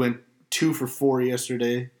 who went 2 for 4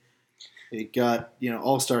 yesterday. They got,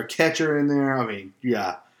 all-star catcher in there. I mean,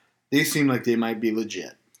 yeah, they seem like they might be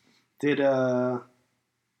legit. Did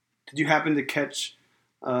you happen to catch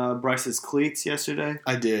Bryce's cleats yesterday?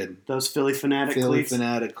 I did. Those Philly Fanatic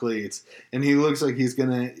cleats. And he looks like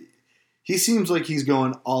he seems like he's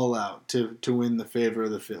going all out to win the favor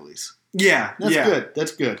of the Phillies. Yeah. Good.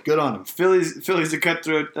 That's good. Good on him. Philly's a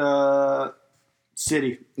cutthroat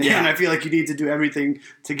city. Yeah. And I feel like you need to do everything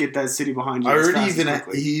to get that city behind you. I heard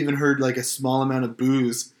he even heard like a small amount of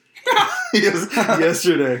booze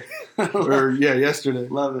yesterday. Yesterday.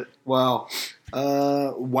 Love it. Wow.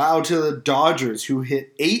 Wow to the Dodgers, who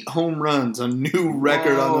hit 8 home runs, a new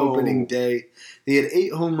record on opening day. They had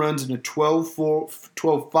 8 home runs in a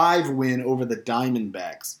 12-5 win over the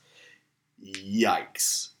Diamondbacks.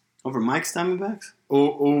 Yikes. Over Mike's Diamondbacks?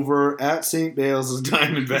 Over at St. Bale's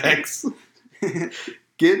Diamondbacks.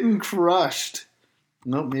 Getting crushed.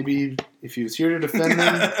 No, maybe if he was here to defend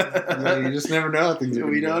them, you just never know how things are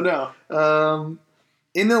going to go. We don't know.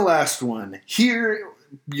 In the last one, here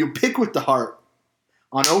you pick with the heart.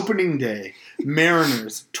 On opening day,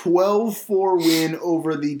 Mariners 12-4 win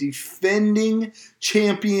over the defending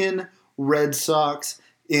champion Red Sox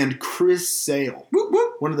and Chris Sale.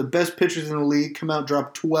 One of the best pitchers in the league. Come out,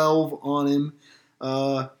 drop 12 on him.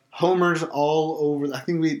 Homers all over. I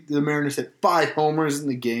think the Mariners hit 5 homers in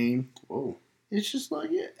the game. Whoa. It's just like,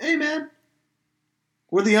 hey, man,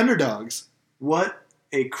 we're the underdogs. What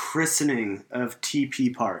a christening of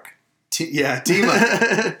TP Park. Timo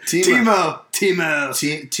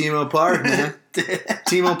Park, man.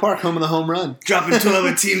 Timo Park, home of the home run. Dropping 12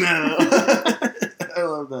 at Timo. I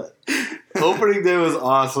love that. Opening day was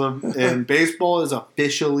awesome, and baseball is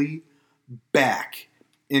officially back.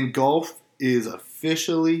 And golf is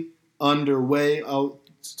officially underway.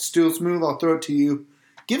 Still Smooth, I'll throw it to you.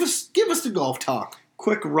 Give us the golf talk.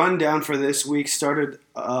 Quick rundown for this week. Started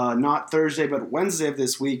not Thursday, but Wednesday of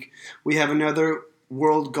this week. We have another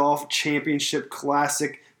World Golf Championship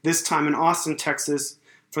Classic, this time in Austin, Texas,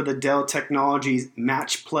 for the Dell Technologies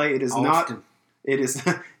match play. It is Austin.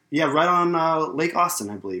 Right on Lake Austin,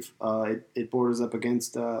 I believe. It borders up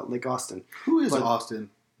against Lake Austin. Who is Austin?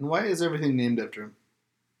 And why is everything named after him?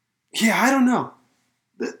 Yeah, I don't know.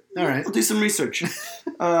 All right. We'll do some research.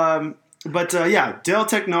 Dell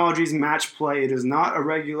Technologies match play. It is not a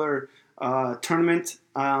regular tournament.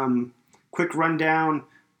 Quick rundown.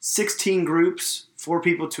 16 groups, 4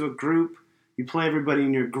 people to a group. You play everybody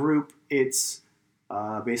in your group. It's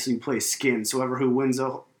basically you play skin. So whoever wins,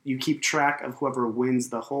 you keep track of whoever wins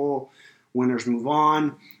the hole. Winners move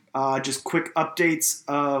on. Just quick updates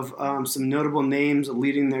of some notable names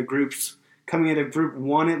leading their groups. Coming into Group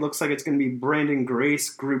 1, it looks like it's going to be Brandon Grace.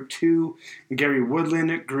 Group 2, Gary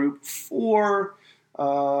Woodland. Group 4,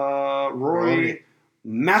 Rory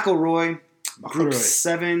McIlroy. Group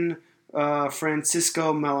 7,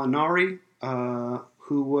 Francisco Molinari,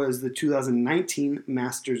 who was the 2019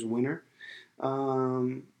 Masters winner.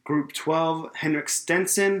 Group 12, Henrik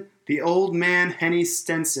Stenson, the old man Henny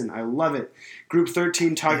Stenson. I love it. Group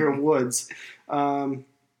 13, Tiger Woods.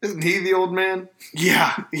 Isn't he the old man?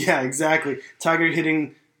 Yeah, exactly. Tiger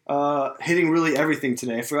hitting really everything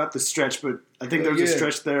today. I forgot the stretch, but I think there was a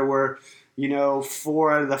stretch there where,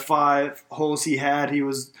 4 out of the 5 holes he had,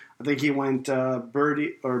 I think he went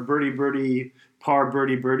birdie, par,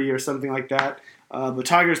 birdie, or something like that. But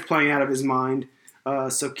Tiger's playing out of his mind.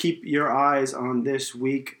 So keep your eyes on this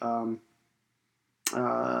week. Keep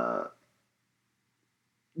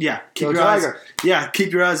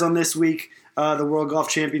your eyes on this week. The World Golf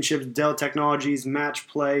Championships, Dell Technologies match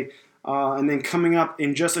play. And then coming up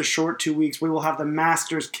in just a short 2 weeks, we will have the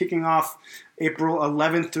Masters kicking off April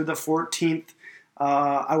 11th through the 14th.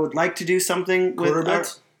 I would like to do something with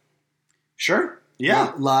quarterbacks. Sure.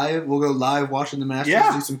 Yeah. Live. We'll go live watching the Masters.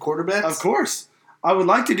 Yeah. Do some quarterbacks. Of course. I would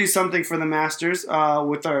like to do something for the Masters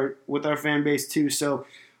with our fan base too. So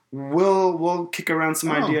we'll kick around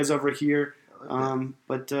some ideas over here.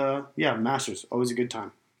 Masters, always a good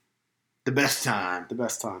time. The best time. The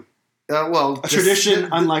best time. A tradition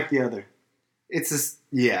unlike the other. It's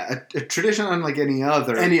a tradition unlike any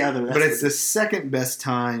other. But it's the second best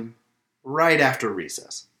time right after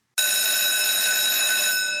recess.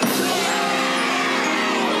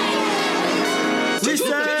 Let's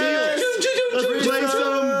play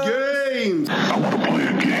some games. I want to play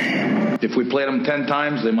a game. If we played them 10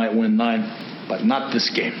 times, they might win 9. But not this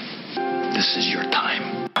game. This is your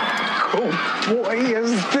time. Oh boy,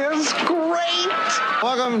 is this great!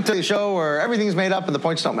 Welcome to the show where everything's made up and the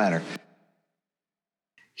points don't matter.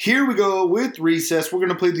 Here we go with recess. We're going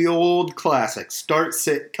to play the old classic. Start,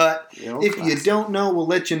 sit, cut. If you don't know, we'll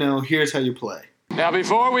let you know. Here's how you play. Now,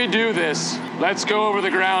 before we do this, let's go over the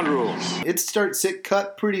ground rules. It's start, sit,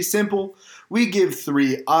 cut. Pretty simple. We give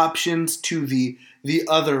 3 options to the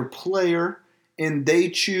other player, and they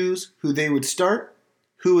choose who they would start,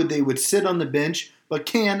 who they would sit on the bench, but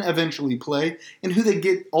can eventually play, and who they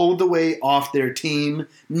get all the way off their team,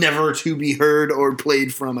 never to be heard or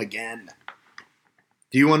played from again.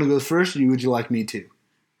 Do you want to go first, or would you like me to?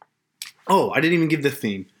 Oh, I didn't even give the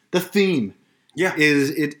theme. The theme is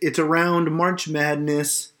it's around March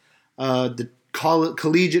Madness, the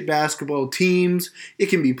collegiate basketball teams. It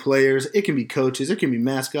can be players, it can be coaches, it can be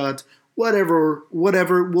mascots, whatever.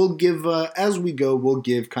 We'll give as we go. We'll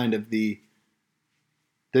give kind of the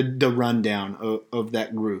rundown of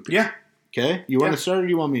that group. Yeah. Okay. You want to start, or do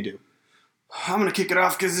you want me to? I'm gonna kick it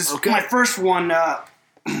off because this my first one.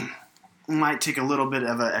 Might take a little bit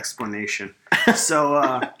of an explanation. So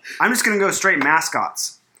I'm just going to go straight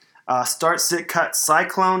mascots. Start, sit, cut,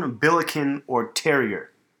 Cyclone, Billiken, or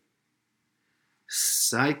Terrier.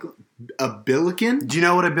 A Billiken? Do you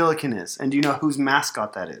know what a Billiken is? And do you know whose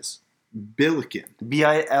mascot that is? Billiken.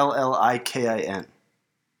 Billikin.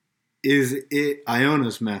 Is it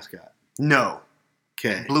Iona's mascot? No.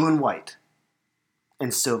 Okay. Blue and white.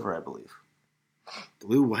 And silver, I believe.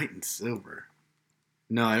 Blue, white, and silver.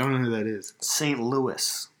 No, I don't know who that is. St.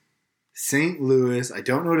 Louis. St. Louis. I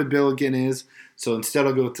don't know what a Billiken is, so instead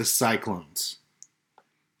I'll go with the Cyclones.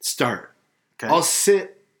 Start. Okay. I'll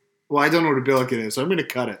sit. Well, I don't know what a Billiken is, so I'm going to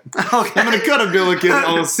cut it. Okay. I'm going to cut a Billiken and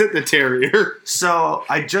I'll sit the Terrier. So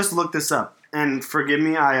I just looked this up, and forgive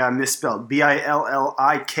me, I misspelled. Billiken.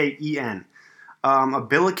 A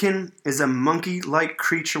Billiken is a monkey-like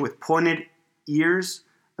creature with pointed ears,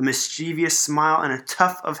 a mischievous smile, and a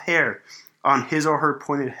tuft of hair on his or her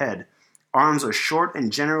pointed head. Arms are short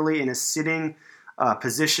and generally in a sitting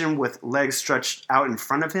position with legs stretched out in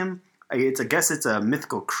front of him. I guess it's a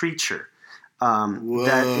mythical creature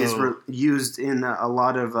that is used in a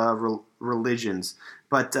lot of religions.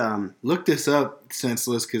 But look this up,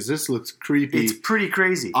 Senseless, because this looks creepy. It's pretty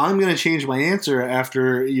crazy. I'm going to change my answer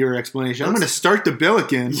after your explanation. I'm going to start the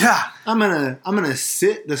Billiken. Yeah. I'm gonna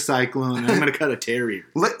sit the Cyclone, and I'm going to cut a Terrier.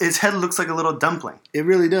 His head looks like a little dumpling. It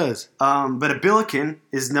really does. But a Billiken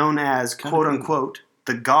is known as, quote unquote,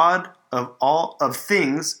 the god of all of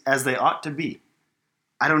things as they ought to be.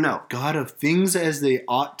 I don't know. God of things as they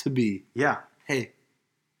ought to be. Yeah. Hey,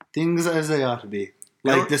 things as they ought to be.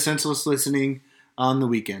 Like the Senseless listening on the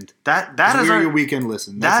weekend. That is your weekend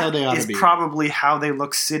listen. That's how they ought to be. That is probably how they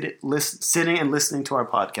look sitting and listening to our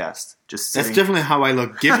podcast. Just sitting. That's definitely how I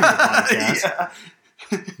look giving the podcast.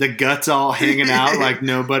 The guts all hanging out like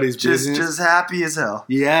nobody's business. Just happy as hell.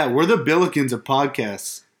 Yeah, we're the Billikens of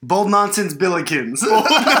podcasts. Bold Nonsense Billikens. Bold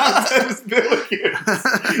Nonsense Billikens.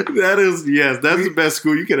 That's the best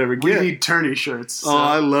school you could ever get. We need tourney shirts. So. Oh,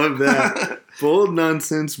 I love that. Bold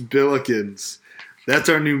Nonsense Billikens. That's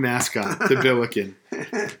our new mascot, the Billiken.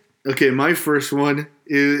 Okay, my first one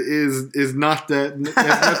is not that.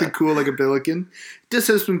 Has nothing cool like a Billiken. This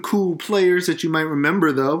has some cool players that you might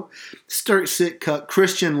remember, though. Start, sit, cut,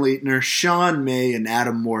 Christian Laettner, Sean May, and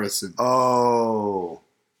Adam Morrison. Oh.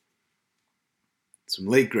 Some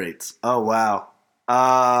late greats. Oh, wow.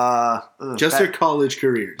 Just their college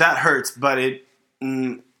careers. That hurts, but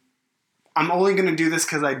I'm only going to do this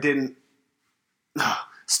because I didn't.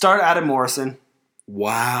 Start Adam Morrison.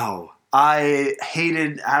 Wow. I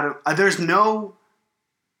hated Adam. There's no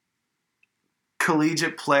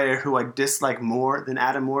collegiate player who I dislike more than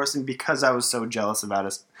Adam Morrison because I was so jealous about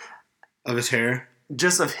his hair?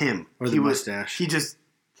 Just of him. Or the mustache.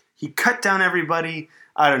 He cut down everybody.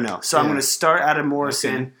 I don't know. So I'm going to start Adam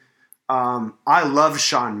Morrison. Okay. I love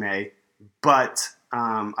Sean May, but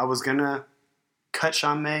I was going to cut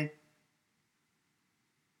Sean May.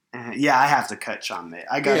 Yeah, I have to cut Sean May.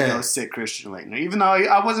 I got to go sit Christian Laettner, even though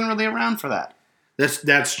I wasn't really around for that.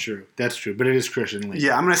 That's true. That's true. But it is Christian Laettner.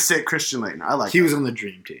 Yeah, I'm going to sit Christian Laettner. I like He was on the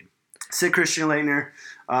dream team. Sit Christian Laettner,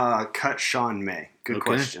 cut Sean May. Good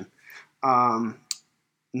question.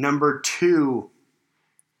 Number 2,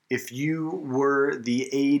 if you were the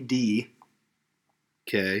AD,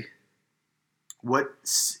 Okay. what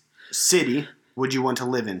city would you want to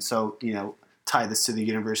live in? So, tie this to the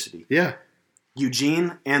university. Yeah.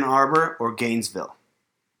 Eugene, Ann Arbor, or Gainesville?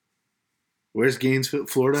 Where's Gainesville?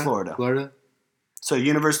 Florida? Florida. So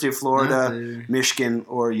University of Florida, Michigan,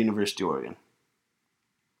 or University of Oregon?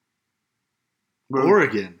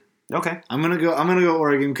 Oregon. Okay. I'm gonna go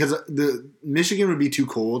Oregon because the Michigan would be too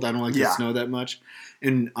cold. I don't like the snow that much,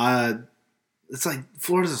 and it's like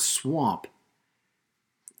Florida's a swamp.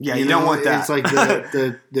 Yeah, you don't want that. It's like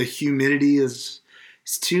the humidity is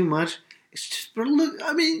too much. It's just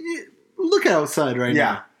look outside right now.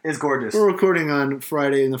 Yeah, it's gorgeous. We're recording on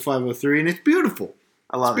Friday in the 503, and it's beautiful.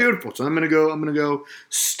 I love it. It's beautiful. So I'm gonna go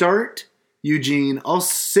start Eugene. I'll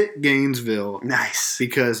sit Gainesville. Nice.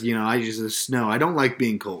 Because, I just the snow. I don't like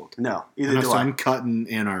being cold. No, either do I. I'm cutting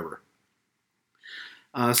Ann Arbor.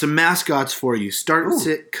 Some mascots for you. Start,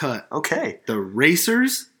 sit, cut. Okay. The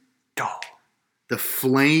Racers, the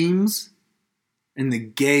Flames, and the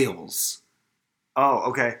Gales. Oh,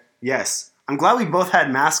 okay. Yes. I'm glad we both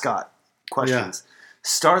had mascot questions. Yeah.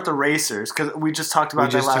 Start the Racers, because we just talked about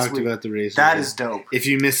that last week. We just talked about the Racers. That is dope. If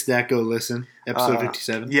you missed that, go listen. Episode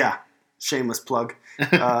 57. Yeah. Shameless plug.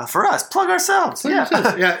 For us. Plug ourselves.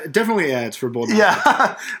 Yeah, definitely ads for both.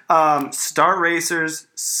 Yeah. Start Racers,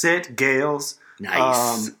 sit Gales.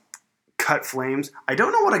 Nice. Cut Flames. I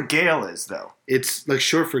don't know what a Gale is, though. It's like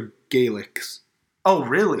short for Gaelics. Oh,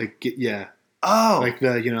 really? Yeah. Oh. Like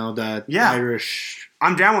the Irish.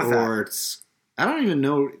 I'm down with that. Or it's, I don't even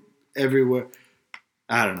know everywhere.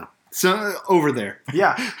 I don't know. So over there.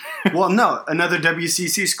 Yeah. Well, no, another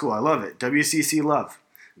WCC school. I love it. WCC love.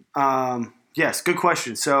 Yes, good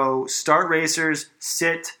question. So start Racers,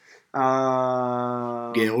 sit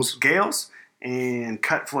Gales, and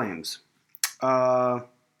cut Flames. You're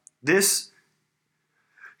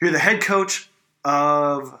the head coach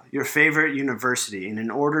of your favorite university, and in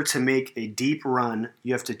order to make a deep run,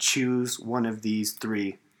 you have to choose one of these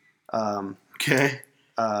 3. Okay.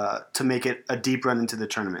 To make it a deep run into the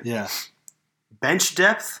tournament. Yeah. Bench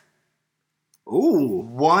depth. Ooh.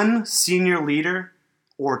 1 senior leader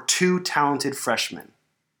or 2 talented freshmen.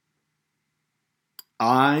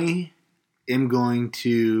 I am going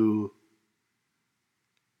to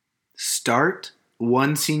start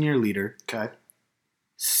 1 senior leader. Okay.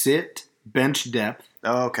 Sit bench depth.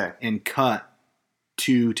 Oh, okay. And cut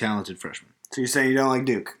 2 talented freshmen. So you're saying you don't like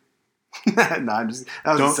Duke? No, I'm just.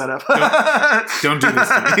 That was a setup. Don't do this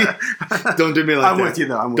to me. Don't do me like that. I'm with you,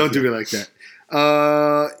 though. Don't do me like that.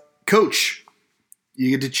 Coach, you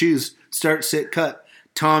get to choose. Start, sit, cut.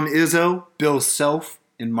 Tom Izzo, Bill Self,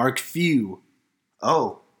 and Mark Few.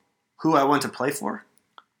 Oh, who I want to play for,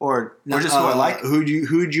 or just who I like? Who'd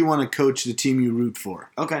you want to coach the team you root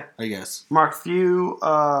for? Okay, I guess Mark Few,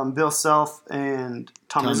 Bill Self, and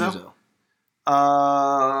Tom Izzo.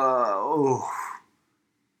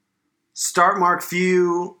 Start Mark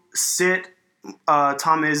Few, sit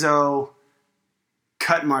Tom Izzo,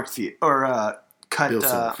 cut Mark Few, or cut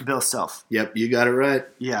Bill Self. Yep, you got it right.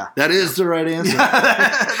 Yeah. That is the right answer.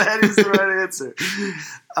 That is the right answer.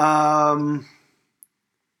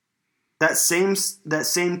 That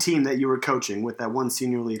same team that you were coaching with that 1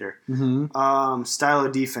 senior leader, style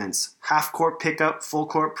of defense, half court pickup, full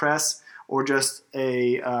court press, or just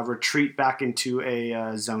a retreat back into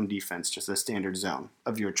a zone defense, just a standard zone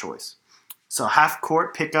of your choice. So half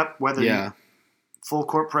court pickup, whether you full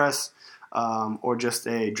court press or just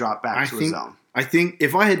a drop back to a zone. I think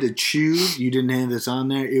if I had to choose, you didn't have this on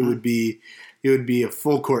there, it would be a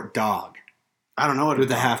full court dog. I don't know what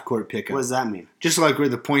with a half court pickup. What does that mean? Just like where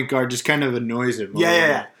the point guard just kind of annoys him.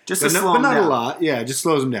 Yeah. Just to slow him down. But not a lot. Yeah, just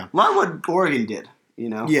slows him down. A lot of what Oregon did,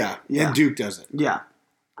 Yeah, and Duke does it. Yeah.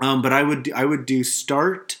 But I would do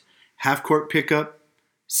start, half court pickup,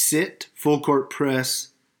 sit, full court press,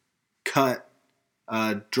 cut,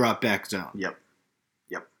 drop back zone. Yep.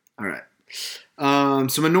 All right.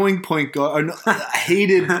 Some annoying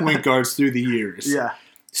hated point guards through the years. Yeah.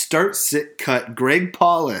 Start, sit, cut. Greg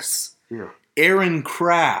Paulus. Yeah. Aaron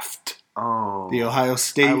Kraft. Oh. The Ohio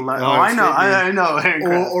State. I know. Aaron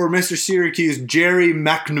Kraft. Or Mr. Syracuse, Jerry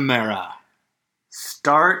McNamara.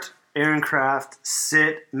 Start Aaron Kraft,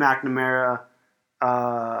 sit McNamara,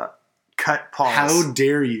 cut Paulus. How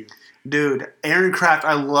dare you? Dude, Aaron Kraft,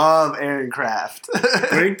 I love Aaron Kraft.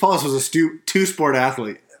 Greg Paulus was a two-sport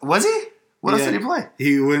athlete. Was he? What else did he play?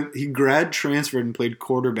 He grad transferred and played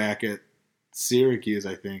quarterback at Syracuse,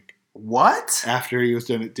 I think. What? After he was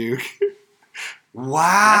done at Duke.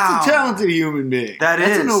 Wow. That's a talented human being.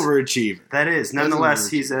 That's an overachiever. That is. Nonetheless,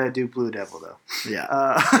 he's a Duke Blue Devil, though.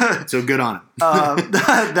 Yeah. So good on him.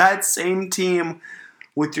 That same team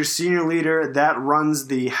with your senior leader that runs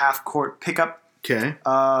the half-court pickup. Okay.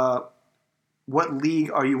 What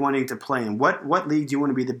league are you wanting to play in? What league do you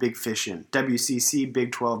want to be the big fish in? WCC,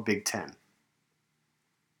 Big 12, Big 10?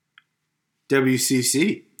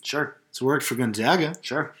 WCC. Sure. It's worked for Gonzaga.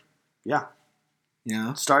 Sure. Yeah.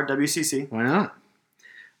 Yeah. Start WCC. Why not?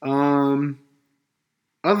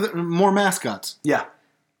 More mascots. Yeah.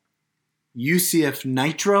 UCF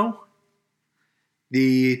Nitro.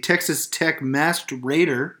 The Texas Tech Masked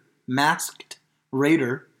Raider.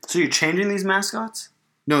 So you're changing these mascots?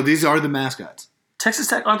 No, these are the mascots. Texas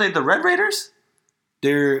Tech, aren't they the Red Raiders?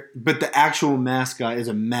 But the actual mascot is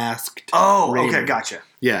a masked Raider. Okay, gotcha.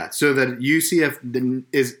 Yeah, so that UCF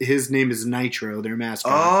his name is Nitro, their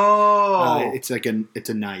mascot. Oh. It's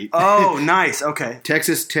a knight. Oh, nice. Okay.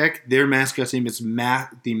 Texas Tech, their mascot's name is the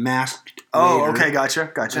Masked Raider. Oh, okay,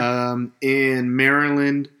 gotcha. In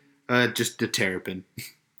Maryland, just the Terrapin.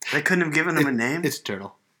 They couldn't have given him a name? It's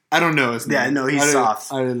Turtle. I don't know his name. Yeah, no, he's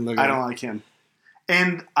soft. I didn't look at I don't like him.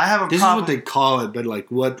 And I have a This problem. is what they call it, but like,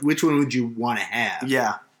 which one would you want to have?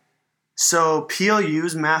 Yeah. So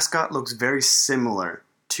PLU's mascot looks very similar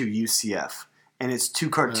to UCF, and it's too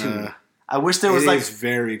cartoony. I wish there was It's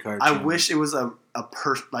very cartoony. I wish it was a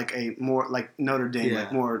more like Notre Dame,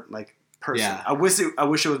 like more like person. Yeah. I wish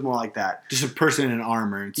it was more like that. Just a person in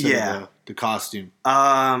armor instead of the costume.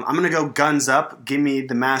 I'm gonna go guns up. Give me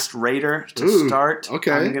the Masked Raider to start.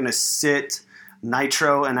 Okay. I'm gonna sit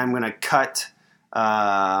Nitro, and I'm gonna cut.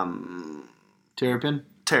 Terrapin?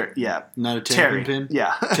 Yeah. Not a Terrapin pin?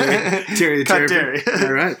 Yeah. Terry the Cut Terrapin? Terry.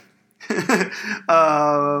 All right.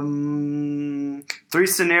 3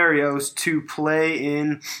 scenarios to play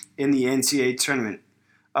in the NCAA tournament.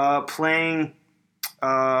 Playing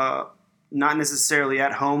not necessarily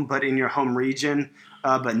at home, but in your home region,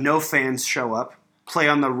 but no fans show up. Play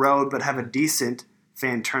on the road, but have a decent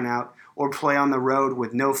fan turnout. Or play on the road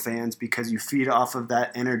with no fans because you feed off of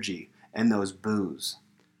that energy and those boos.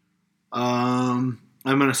 I'm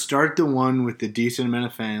going to start the one with the decent amount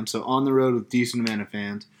of fans. So on the road with decent amount of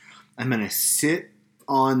fans. I'm going to sit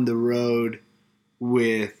on the road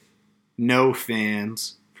with no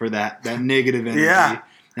fans for that negative energy. Yeah.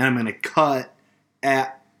 And I'm going to cut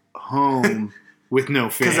at home with no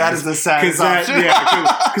fans. Because that is the saddest option.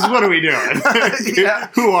 Because what are we doing? Yeah.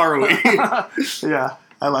 Who are we? Yeah,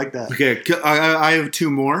 I like that. Okay, I have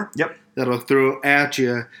 2 more. Yep. That I'll throw at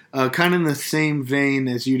you, kind of in the same vein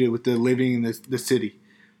as you did with the living in the city.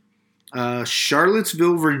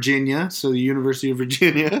 Charlottesville, Virginia, so the University of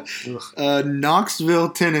Virginia. Knoxville,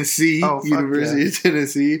 Tennessee, University of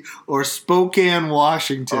Tennessee. Or Spokane,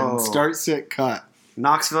 Washington. Start, sit, cut.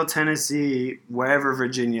 Knoxville, Tennessee, wherever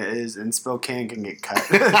Virginia is, and Spokane can get cut.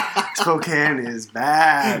 Spokane is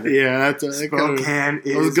bad. Yeah, Spokane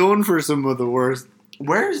is... I was going for some of the worst.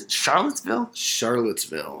 Where's Charlottesville?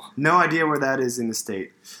 Charlottesville. No idea where that is in the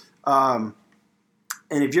state. And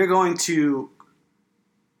if you're going to,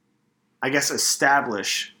 I guess,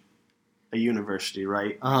 establish a university,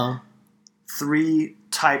 right? 3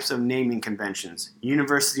 types of naming conventions.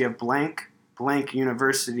 University of blank, blank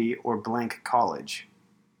university, or blank college.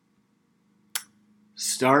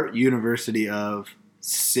 Start University of,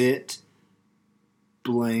 sit,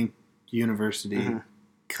 blank university,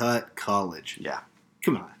 cut college. Yeah.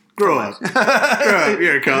 Come on. Grow up. Grow up.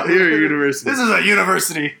 You're a university. This is a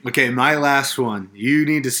university. Okay, my last one. You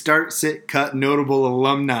need to start, sit, cut notable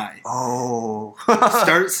alumni. Oh.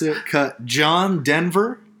 Start, sit, cut John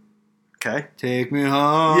Denver. Okay. Take me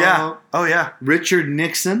home. Yeah. Oh, yeah. Richard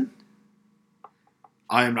Nixon.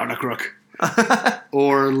 I am not a crook.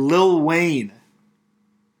 Or Lil Wayne.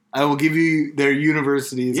 I will give you their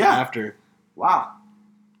universities after. Wow.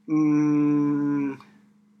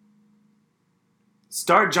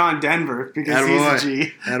 Start John Denver because he's a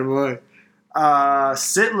G. Attaboy.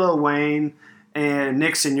 Sit Lil Wayne and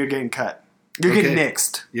Nixon, you're getting cut. You're getting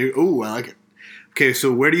nixed. Ooh, I like it. Okay,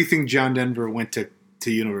 so where do you think John Denver went to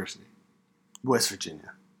university? West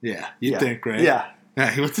Virginia. Yeah, you'd think, right? Yeah.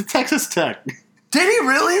 He went to Texas Tech. Did he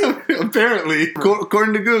really? Apparently,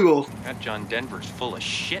 according to Google. That John Denver's full of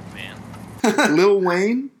shit, man. Lil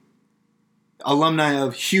Wayne, alumni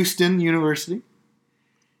of Houston University.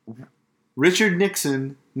 Richard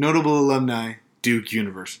Nixon, notable alumni, Duke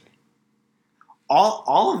University.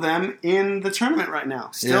 All of them in the tournament right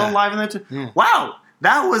now. Still alive in the tournament. Wow.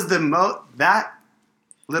 That was that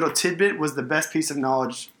little tidbit was the best piece of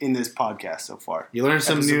knowledge in this podcast so far. You learn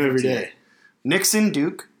something new every day. Nixon,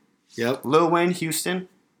 Duke. Yep. Lil Wayne, Houston.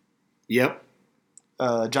 Yep.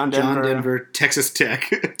 John Denver. Texas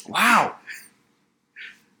Tech. Wow.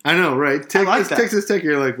 I know, right? I like that. Texas Tech,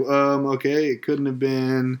 you're like, okay, it couldn't have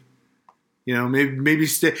been, maybe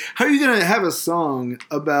stay. How are you going to have a song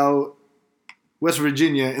about West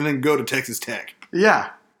Virginia and then go to Texas Tech? Yeah.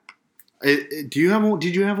 Do you have one?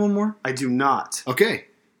 Did you have one more? I do not. Okay.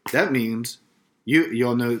 That means, you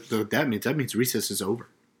all know what that means. That means recess is over.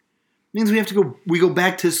 It means we go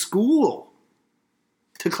back to school.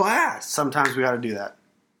 To class. Sometimes we got to do that.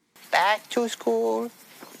 Back to school,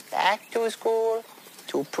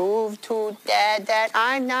 to prove to Dad that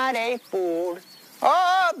I'm not a fool.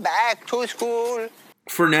 Oh, back to school.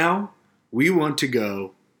 For now, we want to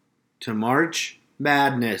go to March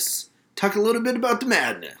Madness. Talk a little bit about the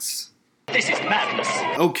madness. This is madness.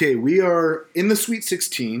 Okay, we are in the Sweet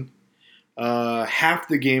 16. Half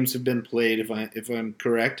the games have been played, if I'm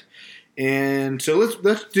correct. And so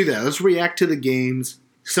let's do that. Let's react to the games.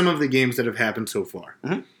 Some of the games that have happened so far.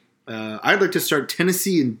 Mm-hmm. I'd like to start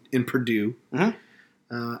Tennessee and Purdue.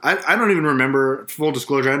 Mm-hmm. I don't even remember, full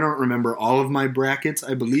disclosure, I don't remember all of my brackets.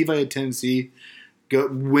 I believe I had Tennessee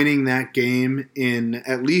winning that game in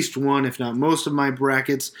at least one, if not most of my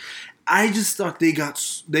brackets. I just thought they got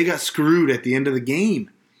screwed at the end of the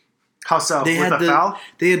game. How so? With a foul?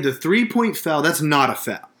 They had the 3-point foul. That's not a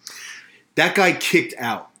foul. That guy kicked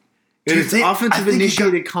out. It's offensive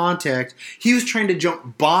initiated contact. He was trying to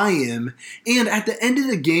jump by him, and at the end of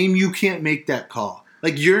the game, you can't make that call.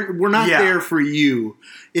 Like we're not there for you.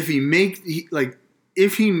 If he makes it,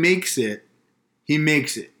 he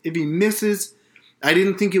makes it. If he misses, I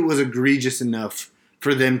didn't think it was egregious enough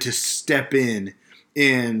for them to step in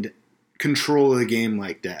and control the game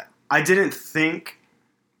like that. I didn't think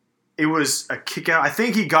it was a kick out. I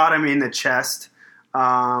think he got him in the chest.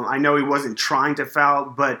 I know he wasn't trying to foul,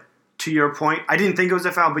 but to your point, I didn't think it was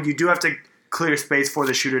a foul, but you do have to clear space for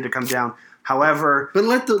the shooter to come down. However, but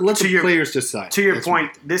let the players decide. To your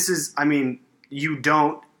point, this is, you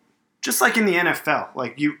don't, just like in the NFL,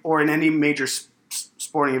 or in any major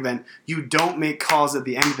sporting event, you don't make calls at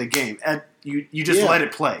the end of the game. You just let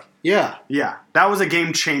it play. Yeah. Yeah. That was a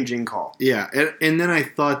game-changing call. Yeah. And then I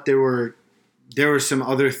thought there were some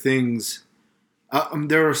other things.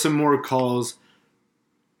 There were some more calls.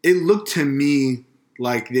 It looked to me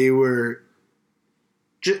like they were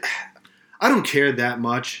just, I don't care that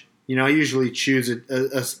much. I usually choose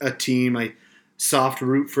a team. I soft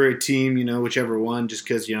root for a team, whichever one, just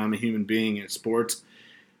because, I'm a human being in sports.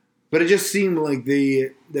 But it just seemed like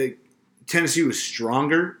the Tennessee was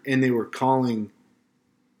stronger, and they were calling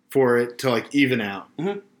for it to even out.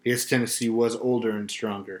 Mm-hmm. Because Tennessee was older and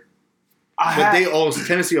stronger.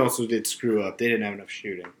 Tennessee also did screw up. They didn't have enough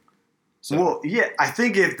shooting. So. Well, yeah, I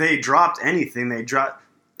think if they dropped anything,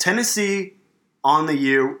 Tennessee on the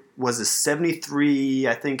year was a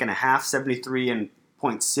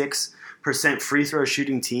 73.6% free throw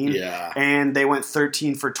shooting team. Yeah. And they went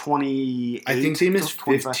 13 for 28. I think they missed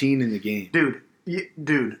 15 in the game. Dude,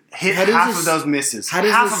 hit half of those misses. How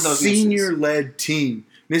does a senior-led team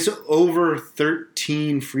miss over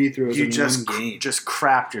 13 free throws in one game? You just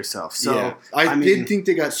crapped yourself. So yeah. I did think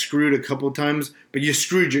they got screwed a couple times, but you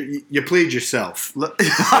played yourself. Never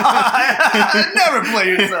play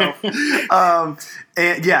yourself.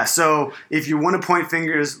 So if you want to point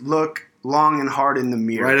fingers, look long and hard in the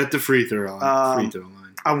mirror. Right at the free throw line.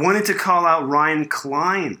 I wanted to call out Ryan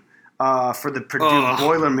Klein for the Purdue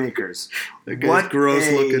Boilermakers. That guy's gross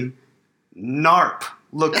looking. NARP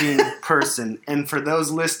looking person. And for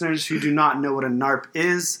those listeners who do not know what a NARP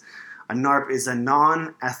is a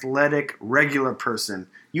non-athletic regular person.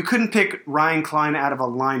 You couldn't pick Ryan Klein out of a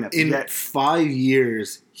lineup. In 5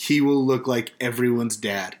 years, he will look like everyone's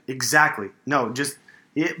dad. Exactly. No,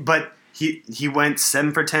 but he went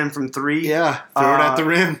 7 for 10 from 3. Yeah, throw it at the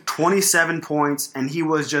rim. 27 points, and he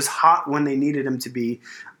was just hot when they needed him to be.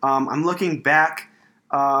 I'm looking back,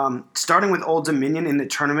 starting with Old Dominion in the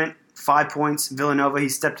tournament, 5 points. Villanova, he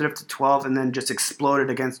stepped it up to 12 and then just exploded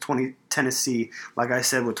against Tennessee, like I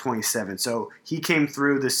said, with 27. So he came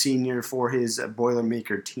through the senior for his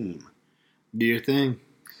Boilermaker team. Do your thing.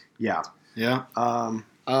 Yeah. Yeah.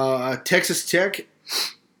 Texas Tech,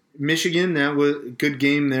 Michigan, that was a good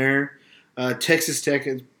game there. Texas Tech,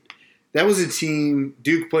 that was a team,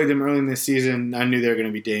 Duke played them early in the season. I knew they were going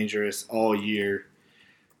to be dangerous all year.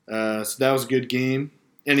 So that was a good game.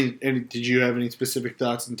 Did you have any specific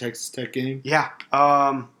thoughts on the Texas Tech game? Yeah.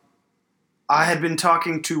 I had been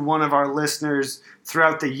talking to one of our listeners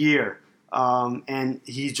throughout the year, and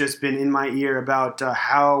he's just been in my ear about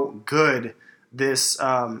how good this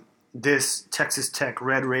Texas Tech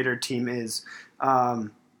Red Raider team is.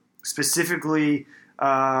 Specifically,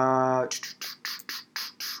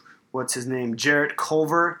 what's his name, Jarrett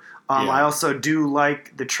Culver. I also do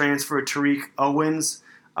like the transfer Tariq Owens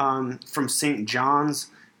from St. John's.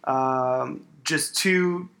 Just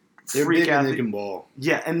two They're freak big and they athletes. can ball.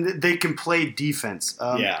 Yeah, and they can play defense.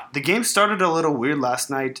 Yeah. The game started a little weird last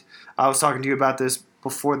night. I was talking to you about this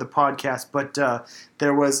before the podcast, but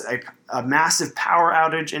there was a massive power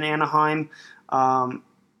outage in Anaheim.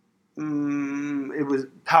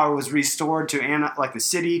 Power was restored to the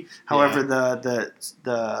city. However,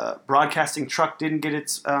 the broadcasting truck didn't get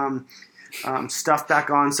its stuff back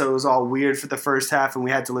on, so it was all weird for the first half, and we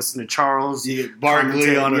had to listen to Charles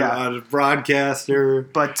Barkley on a broadcaster.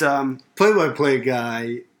 But play-by-play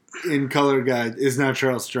guy in color guide is not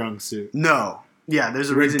Charles' strong suit. No, there's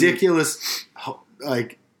a ridiculous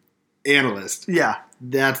analyst. Yeah,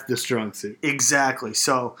 that's the strong suit. Exactly.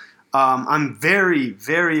 So. I'm very,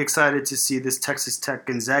 very excited to see this Texas Tech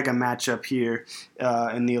Gonzaga matchup here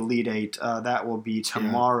in the Elite Eight. That will be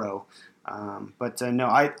tomorrow.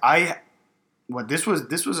 This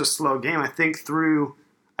was a slow game. I think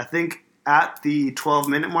at the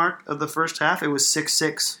 12-minute mark of the first half, it was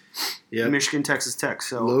 6-6. Michigan Texas Tech.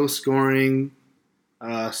 So low scoring,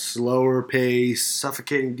 slower pace,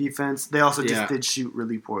 suffocating defense. They also just did shoot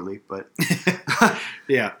really poorly, but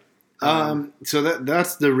yeah. So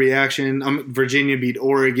that's the reaction. Virginia beat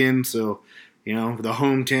Oregon, so the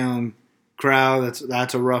hometown crowd.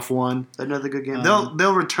 That's a rough one. Another good game.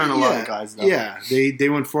 They'll return a lot of guys, though. Yeah, they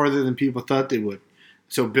went farther than people thought they would.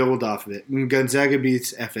 So build off of it. And Gonzaga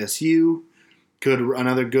beats FSU.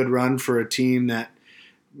 Another good run for a team that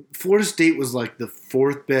Florida State was like the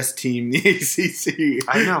fourth best team in the ACC.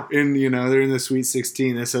 I know, and they're in the Sweet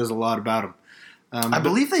 16. That says a lot about them. I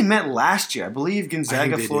believe they met last year. I believe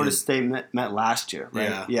Gonzaga, Florida State met last year,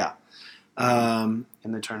 right? Yeah. In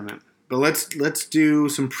the tournament. But let's do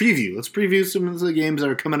some preview. Let's preview some of the games that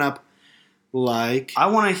are coming up. I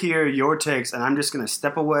want to hear your takes, and I'm just going to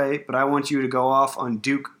step away, but I want you to go off on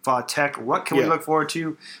Duke Tech. What can we look forward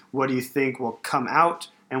to? What do you think will come out?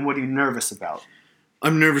 And what are you nervous about?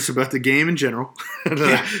 I'm nervous about the game in general.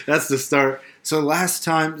 That's the start. So last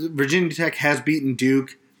time, Virginia Tech has beaten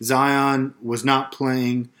Duke. Zion was not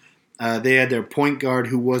playing. They had their point guard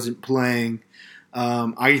who wasn't playing.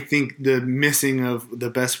 I think the missing of the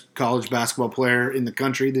best college basketball player in the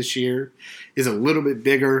country this year is a little bit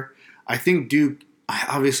bigger. I think Duke,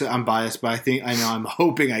 obviously I'm biased, but I'm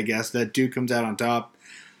hoping, I guess, that Duke comes out on top.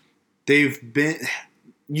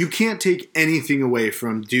 You can't take anything away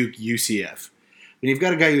from Duke UCF. When you've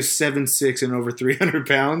got a guy who's 7'6" and over 300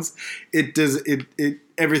 pounds,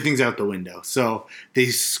 everything's out the window. So they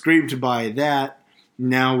scraped by that.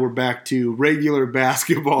 Now we're back to regular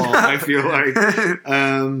basketball, I feel like.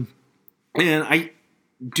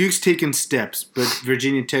 Duke's taking steps, but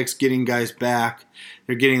Virginia Tech's getting guys back.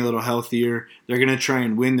 They're getting a little healthier. They're going to try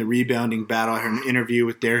and win the rebounding battle. I heard an interview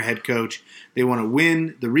with their head coach. They want to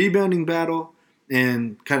win the rebounding battle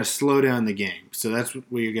and kind of slow down the game. So that's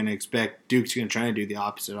what you're going to expect. Duke's going to try and do the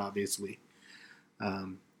opposite, obviously.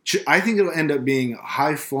 I think it'll end up being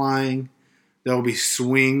high-flying. There will be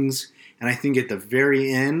swings. And I think at the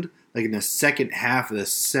very end, like in the second half of the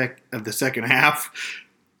second half,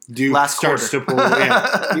 Duke starts to pull.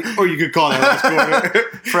 Yeah. Or you could call that last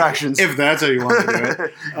quarter. Fractions. If that's how you want to do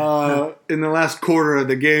it. In the last quarter of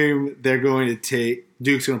the game,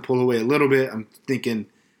 Duke's going to pull away a little bit. I'm thinking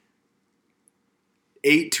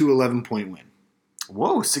 8 to 11 point win.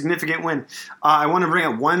 Whoa, significant win. I want to bring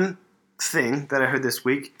up one thing that I heard this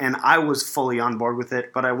week, and I was fully on board with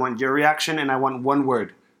it, but I want your reaction, and I want one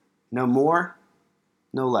word. No more,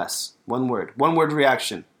 no less. One word. One word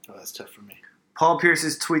reaction. Oh, that's tough for me. Paul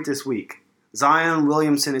Pierce's tweet this week. Zion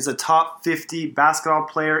Williamson is a top 50 basketball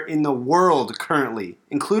player in the world currently,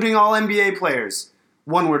 including all NBA players.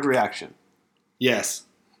 One word reaction. Yes.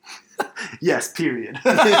 Yes, period.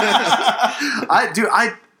 I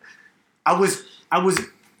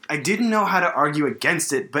didn't know how to argue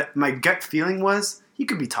against it, but my gut feeling was he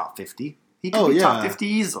could be top 50. He could be top 50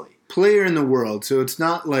 easily. Player in the world, so it's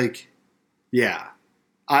not like,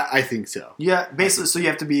 I think so. Yeah, basically, so you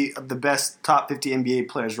have to be the best top 50 NBA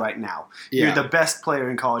players right now. Yeah. You're the best player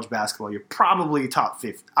in college basketball. You're probably top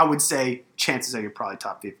 50. I would say chances are you're probably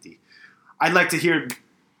top 50. I'd like to hear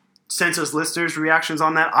Census listeners' reactions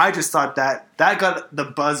on that. I just thought that got the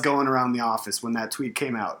buzz going around the office when that tweet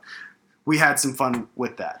came out. We had some fun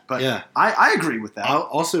with that. But I agree with that.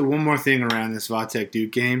 Also, one more thing around this Vatek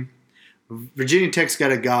Duke game. Virginia Tech's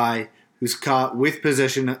got a guy who's caught with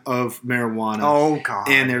possession of marijuana. Oh, God.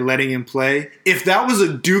 And they're letting him play. If that was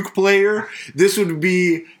a Duke player, this would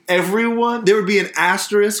be everyone. There would be an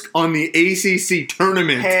asterisk on the ACC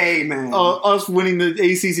tournament. Hey, man. Us winning the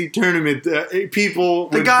ACC tournament. People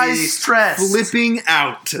would be stressed. flipping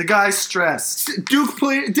out. The guy's stressed. Duke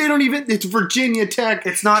player, they don't even, it's Virginia Tech.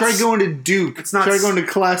 It's not. Try going to Duke. It's not. Try going to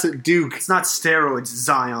class at Duke. It's not steroids,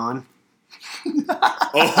 Zion. Put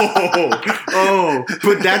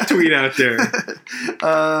that tweet out there.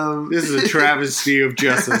 This is a travesty of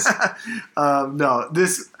justice.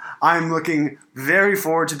 I'm looking very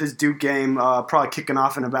forward to this Duke game. Probably kicking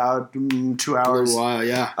off in about 2 hours. Wow,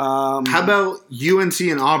 yeah. How about UNC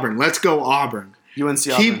and Auburn? Let's go Auburn. Auburn.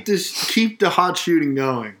 Keep the hot shooting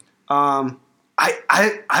going. I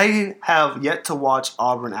have yet to watch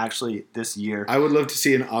Auburn actually this year. I would love to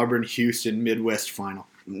see an Auburn-Houston Midwest final.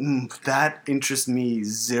 That interests me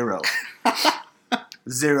zero.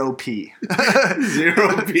 0p.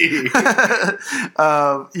 0p.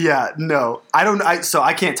 Yeah, no. So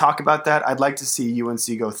I can't talk about that. I'd like to see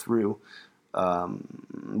UNC go through.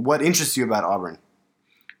 What interests you about Auburn?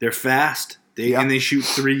 They're fast. And they shoot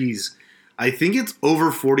threes. I think it's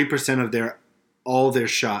over 40% of all their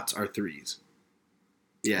shots are threes.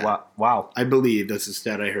 Yeah. Wow. I believe that's the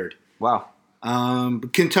stat I heard. Wow.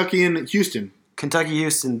 Kentucky and Houston.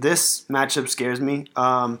 Kentucky-Houston. This matchup scares me.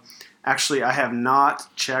 Actually, I have not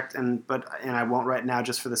checked, and I won't right now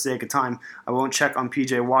just for the sake of time. I won't check on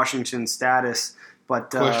PJ Washington's status, but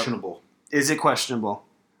questionable. Is it questionable?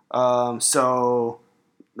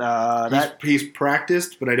 He's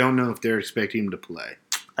practiced, but I don't know if they're expecting him to play.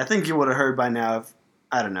 I think you would have heard by now.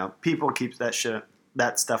 I don't know. People keep that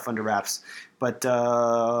stuff under wraps. But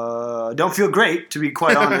don't feel great, to be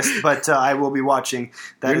quite honest. But I will be watching.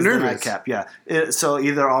 That is the nightcap. Yeah. So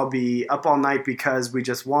either I'll be up all night because we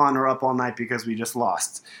just won, or up all night because we just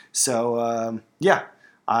lost. So yeah,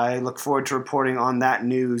 I look forward to reporting on that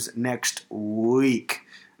news next week.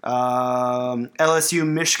 LSU,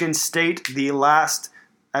 Michigan State, the last.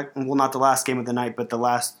 Well, not the last game of the night, but the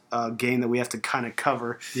last game that we have to kind of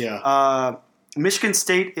cover. Yeah. Michigan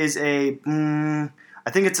State is I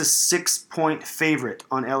think it's a 6-point favorite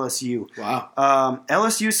on LSU. Wow.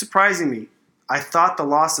 LSU surprising me. I thought the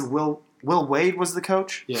loss of Will Wade was the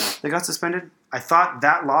coach. Yeah. They got suspended. I thought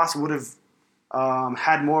that loss would have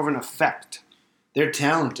had more of an effect. They're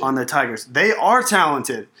talented. On the Tigers. They are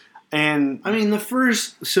talented. And I mean, they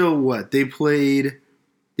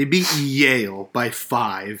beat Yale by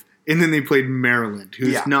 5, and then they played Maryland,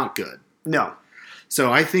 who's not good. No.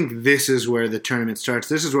 So I think this is where the tournament starts.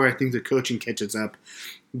 This is where I think the coaching catches up.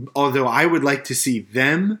 Although I would like to see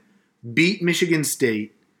them beat Michigan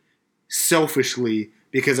State selfishly,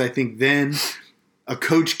 because I think then a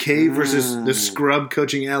Coach K versus the scrub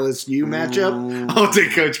coaching LSU matchup, I'll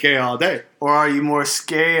take Coach K all day. Or are you more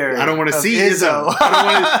scared? I don't want to see Izzo.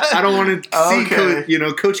 I don't want to see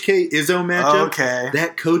Coach K Izzo matchup. Okay.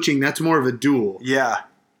 That coaching, that's more of a duel. Yeah.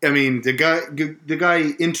 I mean, the guy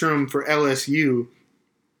interim for LSU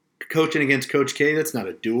coaching against Coach K, that's not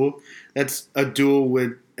a duel. That's a duel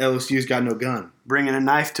with LSU's got no gun. Bringing a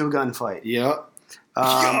knife to a gunfight. Yep.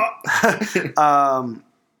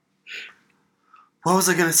 What was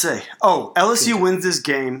I going to say? Oh, LSU wins this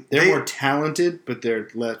game. They're more talented, but they're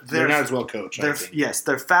not as well coached. Yes,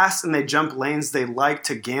 they're fast and they jump lanes. They like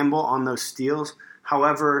to gamble on those steals.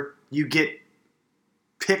 However, you get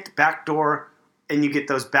picked backdoor, and you get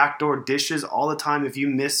those backdoor dishes all the time if you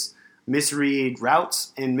misread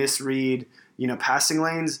routes and misread passing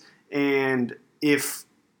lanes. And if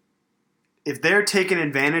they're taken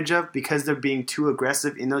advantage of because they're being too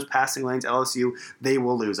aggressive in those passing lanes, LSU, they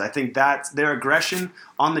will lose. I think that's their aggression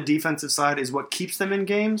on the defensive side is what keeps them in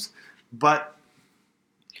games, but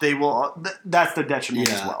they will. That's their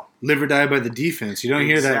detriment as well. Live or die by the defense. You don't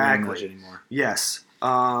hear that very much anymore. Yes.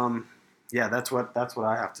 Yeah, that's what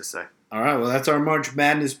I have to say. All right, well, that's our March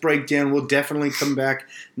Madness breakdown. We'll definitely come back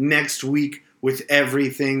next week with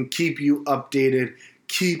everything. Keep you updated.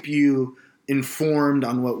 Keep you informed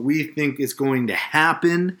on what we think is going to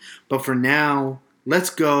happen. But for now, let's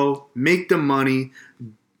go make the money.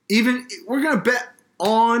 We're going to bet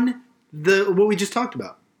on what we just talked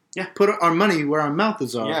about. Yeah. Put our money where our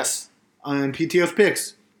mouths are. Yes. On PTO's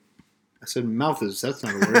picks. I said mouths. That's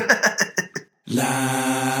not a word.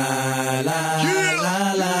 La, la,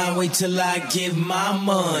 la, la, wait till I give my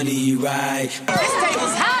money right. This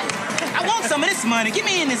table's hot. I want some of this money. Get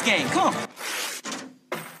me in this game. Come on.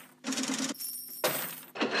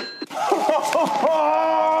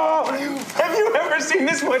 Have you ever seen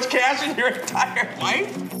this much cash in your entire life?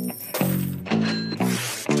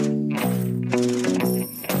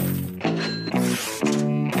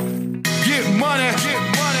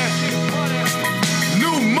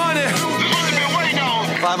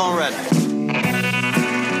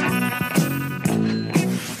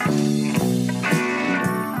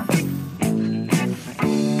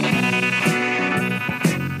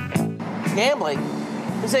 gambling.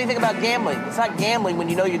 Who said anything about gambling? It's not gambling when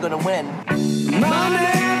you know you're going to win. Money!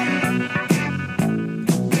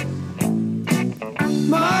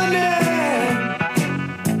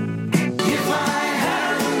 If I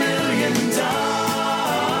had $1 million,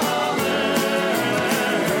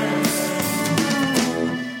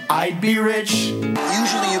 I'd be rich.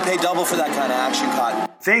 Usually you pay double for that kind of action cotton.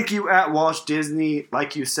 Thank you at Walsh Disney.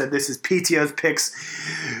 Like you said, this is PTO's Picks,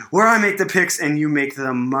 where I make the picks and you make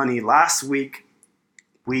the money. Last week,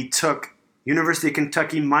 we took University of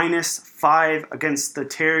Kentucky -5 against the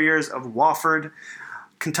Terriers of Wofford.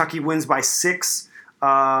 Kentucky wins by 6.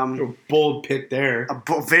 A bold pick there.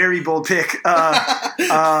 Very bold pick.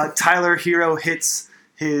 Tyler Hero hits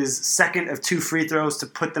his second of 2 free throws to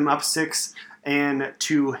put them up 6 and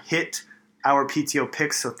to hit our PTO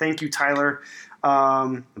picks. So thank you, Tyler.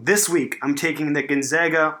 This week, I'm taking the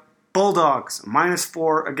Gonzaga Bulldogs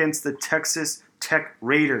 -4 against the Texas Tech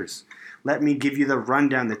Raiders. Let me give you the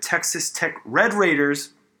rundown. The Texas Tech Red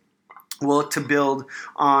Raiders will look to build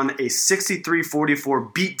on a 63-44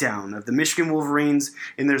 beatdown of the Michigan Wolverines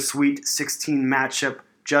in their Sweet 16 matchup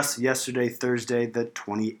just yesterday, Thursday, the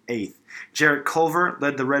 28th. Jarrett Culver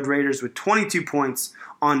led the Red Raiders with 22 points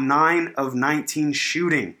on 9 of 19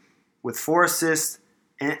 shooting, with 4 assists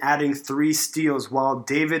and adding 3 steals, while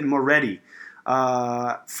David Moretti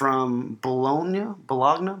from Bologna,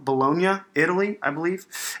 Italy, I believe,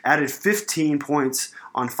 added 15 points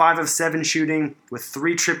on 5 of 7 shooting with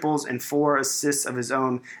 3 triples and 4 assists of his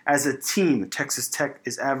own. As a team, Texas Tech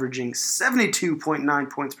is averaging 72.9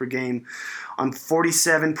 points per game on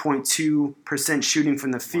 47.2% shooting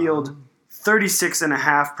from the field,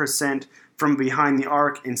 36.5% from behind the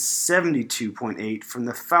arc, and 72.8% from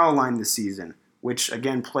the foul line this season, which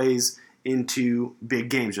again plays into big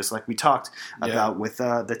games, just like we talked about with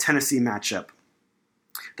the Tennessee matchup.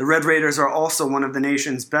 The Red Raiders are also one of the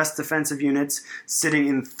nation's best defensive units, sitting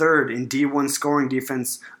in 3rd in D1 scoring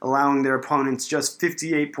defense, allowing their opponents just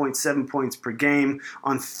 58.7 points per game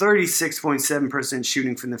on 36.7%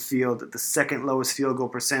 shooting from the field, the second lowest field goal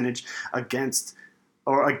percentage against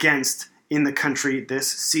in the country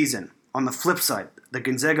this season. On the flip side, the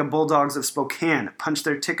Gonzaga Bulldogs of Spokane punched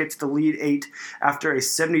their ticket to the lead 8 after a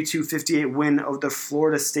 72-58 win over the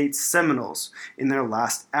Florida State Seminoles in their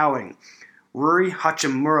last outing. Rui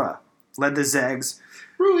Hachimura led the Zags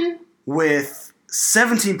with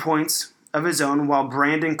 17 points of his own, while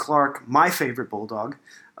Brandon Clark, my favorite Bulldog,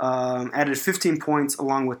 added 15 points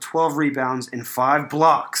along with 12 rebounds and 5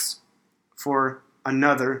 blocks for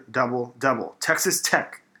another double-double. Texas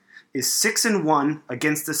Tech is 6-1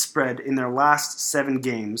 against the spread in their last 7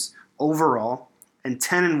 games overall, and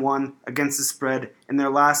 10-1 against the spread in their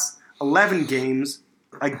last 11 games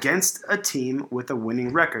against a team with a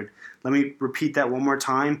winning record. Let me repeat that one more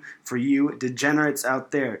time for you degenerates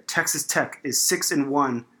out there. Texas Tech is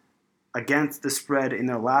 6-1 against the spread in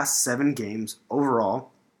their last 7 games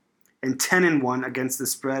overall, and 10-1 against the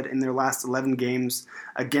spread in their last 11 games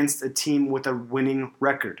against a team with a winning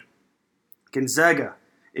record. Gonzaga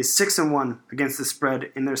is 6-1 against the spread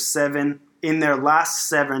in their last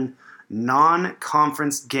 7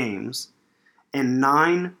 non-conference games, and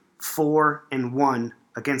 9-4-1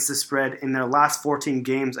 against the spread in their last 14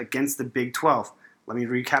 games against the Big 12. Let me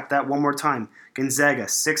recap that one more time. Gonzaga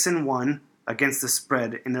 6-1 against the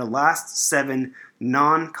spread in their last 7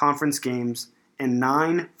 non-conference games, and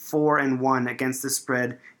 9-4-1 against the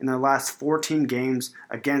spread in their last 14 games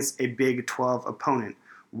against a Big 12 opponent.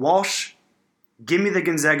 Walsh, give me the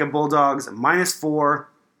Gonzaga Bulldogs -4.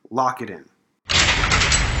 Lock it in.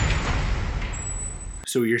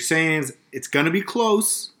 So what you're saying is it's going to be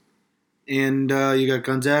close, and you got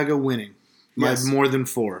Gonzaga winning by more than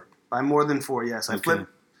 4. By more than 4, yes. Okay.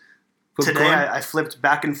 I flipped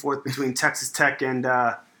back and forth between Texas Tech and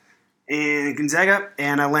Gonzaga,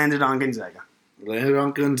 and I landed on Gonzaga.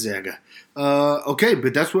 Okay,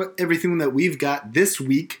 but that's everything that we've got this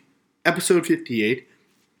week, episode 58.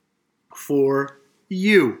 For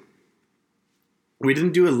you. We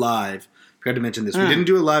didn't do it live. Forgot to mention this. We didn't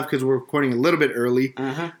do it live because we're recording a little bit early.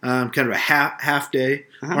 Kind of a half day.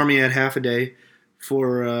 Army had half a day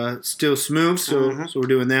for Still Smooth, so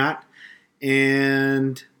we're doing that.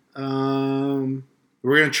 And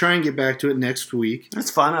we're going to try and get back to it next week.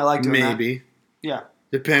 It's fun. I like doing Maybe. that. Yeah.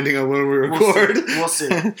 Depending on when we record. We'll see.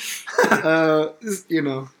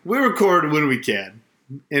 We record when we can.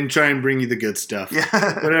 And try and bring you the good stuff.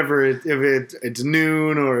 Yeah. Whatever, if it's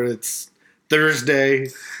noon or it's Thursday.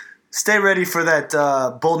 Stay ready for that.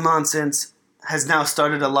 Bold Nonsense has now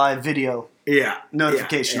started a live video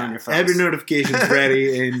notification on your phone. Have your notifications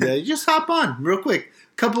ready, and just hop on real quick.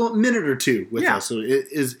 Minute or two with us. So it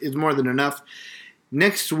is more than enough.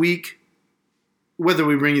 Next week, whether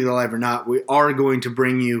we bring you the live or not, we are going to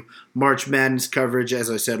bring you March Madness coverage,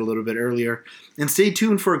 as I said a little bit earlier. And stay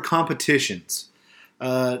tuned for competitions.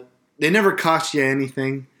 They never cost you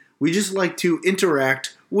anything. We just like to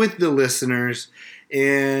interact with the listeners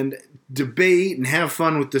and debate and have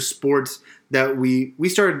fun with the sports that we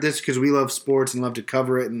started this because we love sports and love to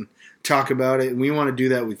cover it and talk about it. And we want to do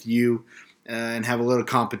that with you and have a little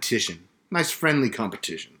competition. Nice friendly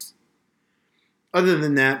competitions. Other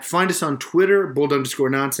than that, find us on Twitter,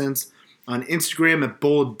 bold_nonsense. On Instagram at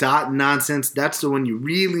bold.nonsense. That's the one you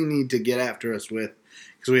really need to get after us with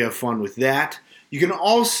because we have fun with that. You can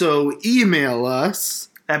also email us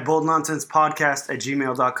at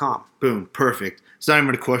boldnonsensepodcast@gmail.com. Boom, perfect. It's not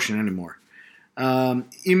even a question anymore.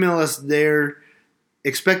 Email us there.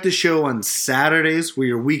 Expect the show on Saturdays. We're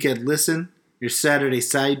your weekend listen, your Saturday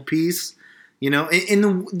side piece. You know,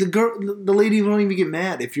 and the lady won't even get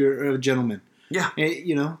mad if you're a gentleman. Yeah.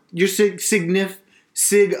 You know, your sig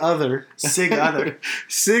other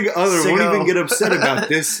won't even get upset about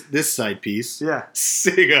this side piece. Yeah.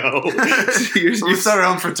 Siggo. We'll start our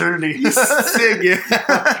own fraternity. Siggo.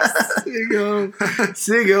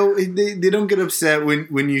 They don't get upset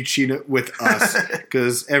when you cheat with us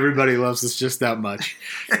because everybody loves us just that much.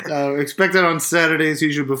 Expect it on Saturdays,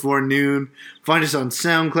 usually before noon. Find us on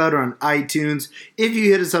SoundCloud or on iTunes. If you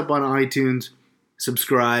hit us up on iTunes,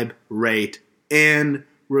 subscribe, rate, and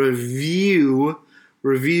review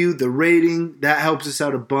the rating. That helps us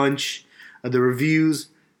out a bunch. The reviews,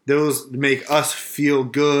 those make us feel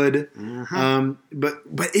good. Mm-hmm.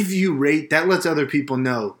 But if you rate, that lets other people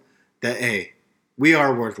know that, hey, we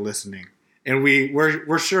are worth listening. And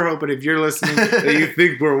we're sure hoping if you're listening that you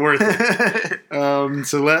think we're worth it.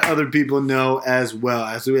 So let other people know as well.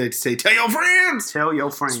 As we like to say, tell your friends. Tell your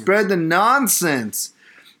friends. Spread the nonsense.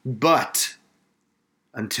 But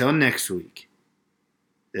until next week,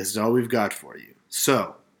 this is all we've got for you.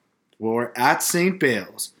 So, we're at St.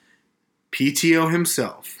 Bale's, PTO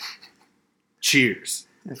himself. Cheers.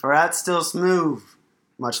 If we're at Still Smooth,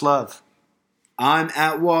 much love. I'm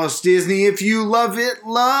at Walt Disney. If you love it,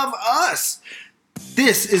 love us.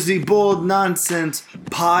 This is the Bold Nonsense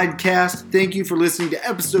Podcast. Thank you for listening to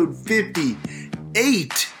episode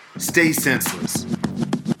 58. Stay senseless.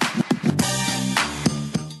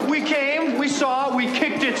 We came, we saw, we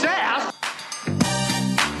kicked its ass.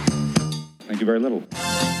 Thank you very little.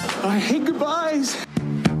 I hate goodbyes.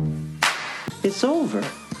 It's over.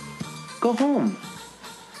 Go home.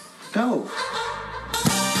 Go.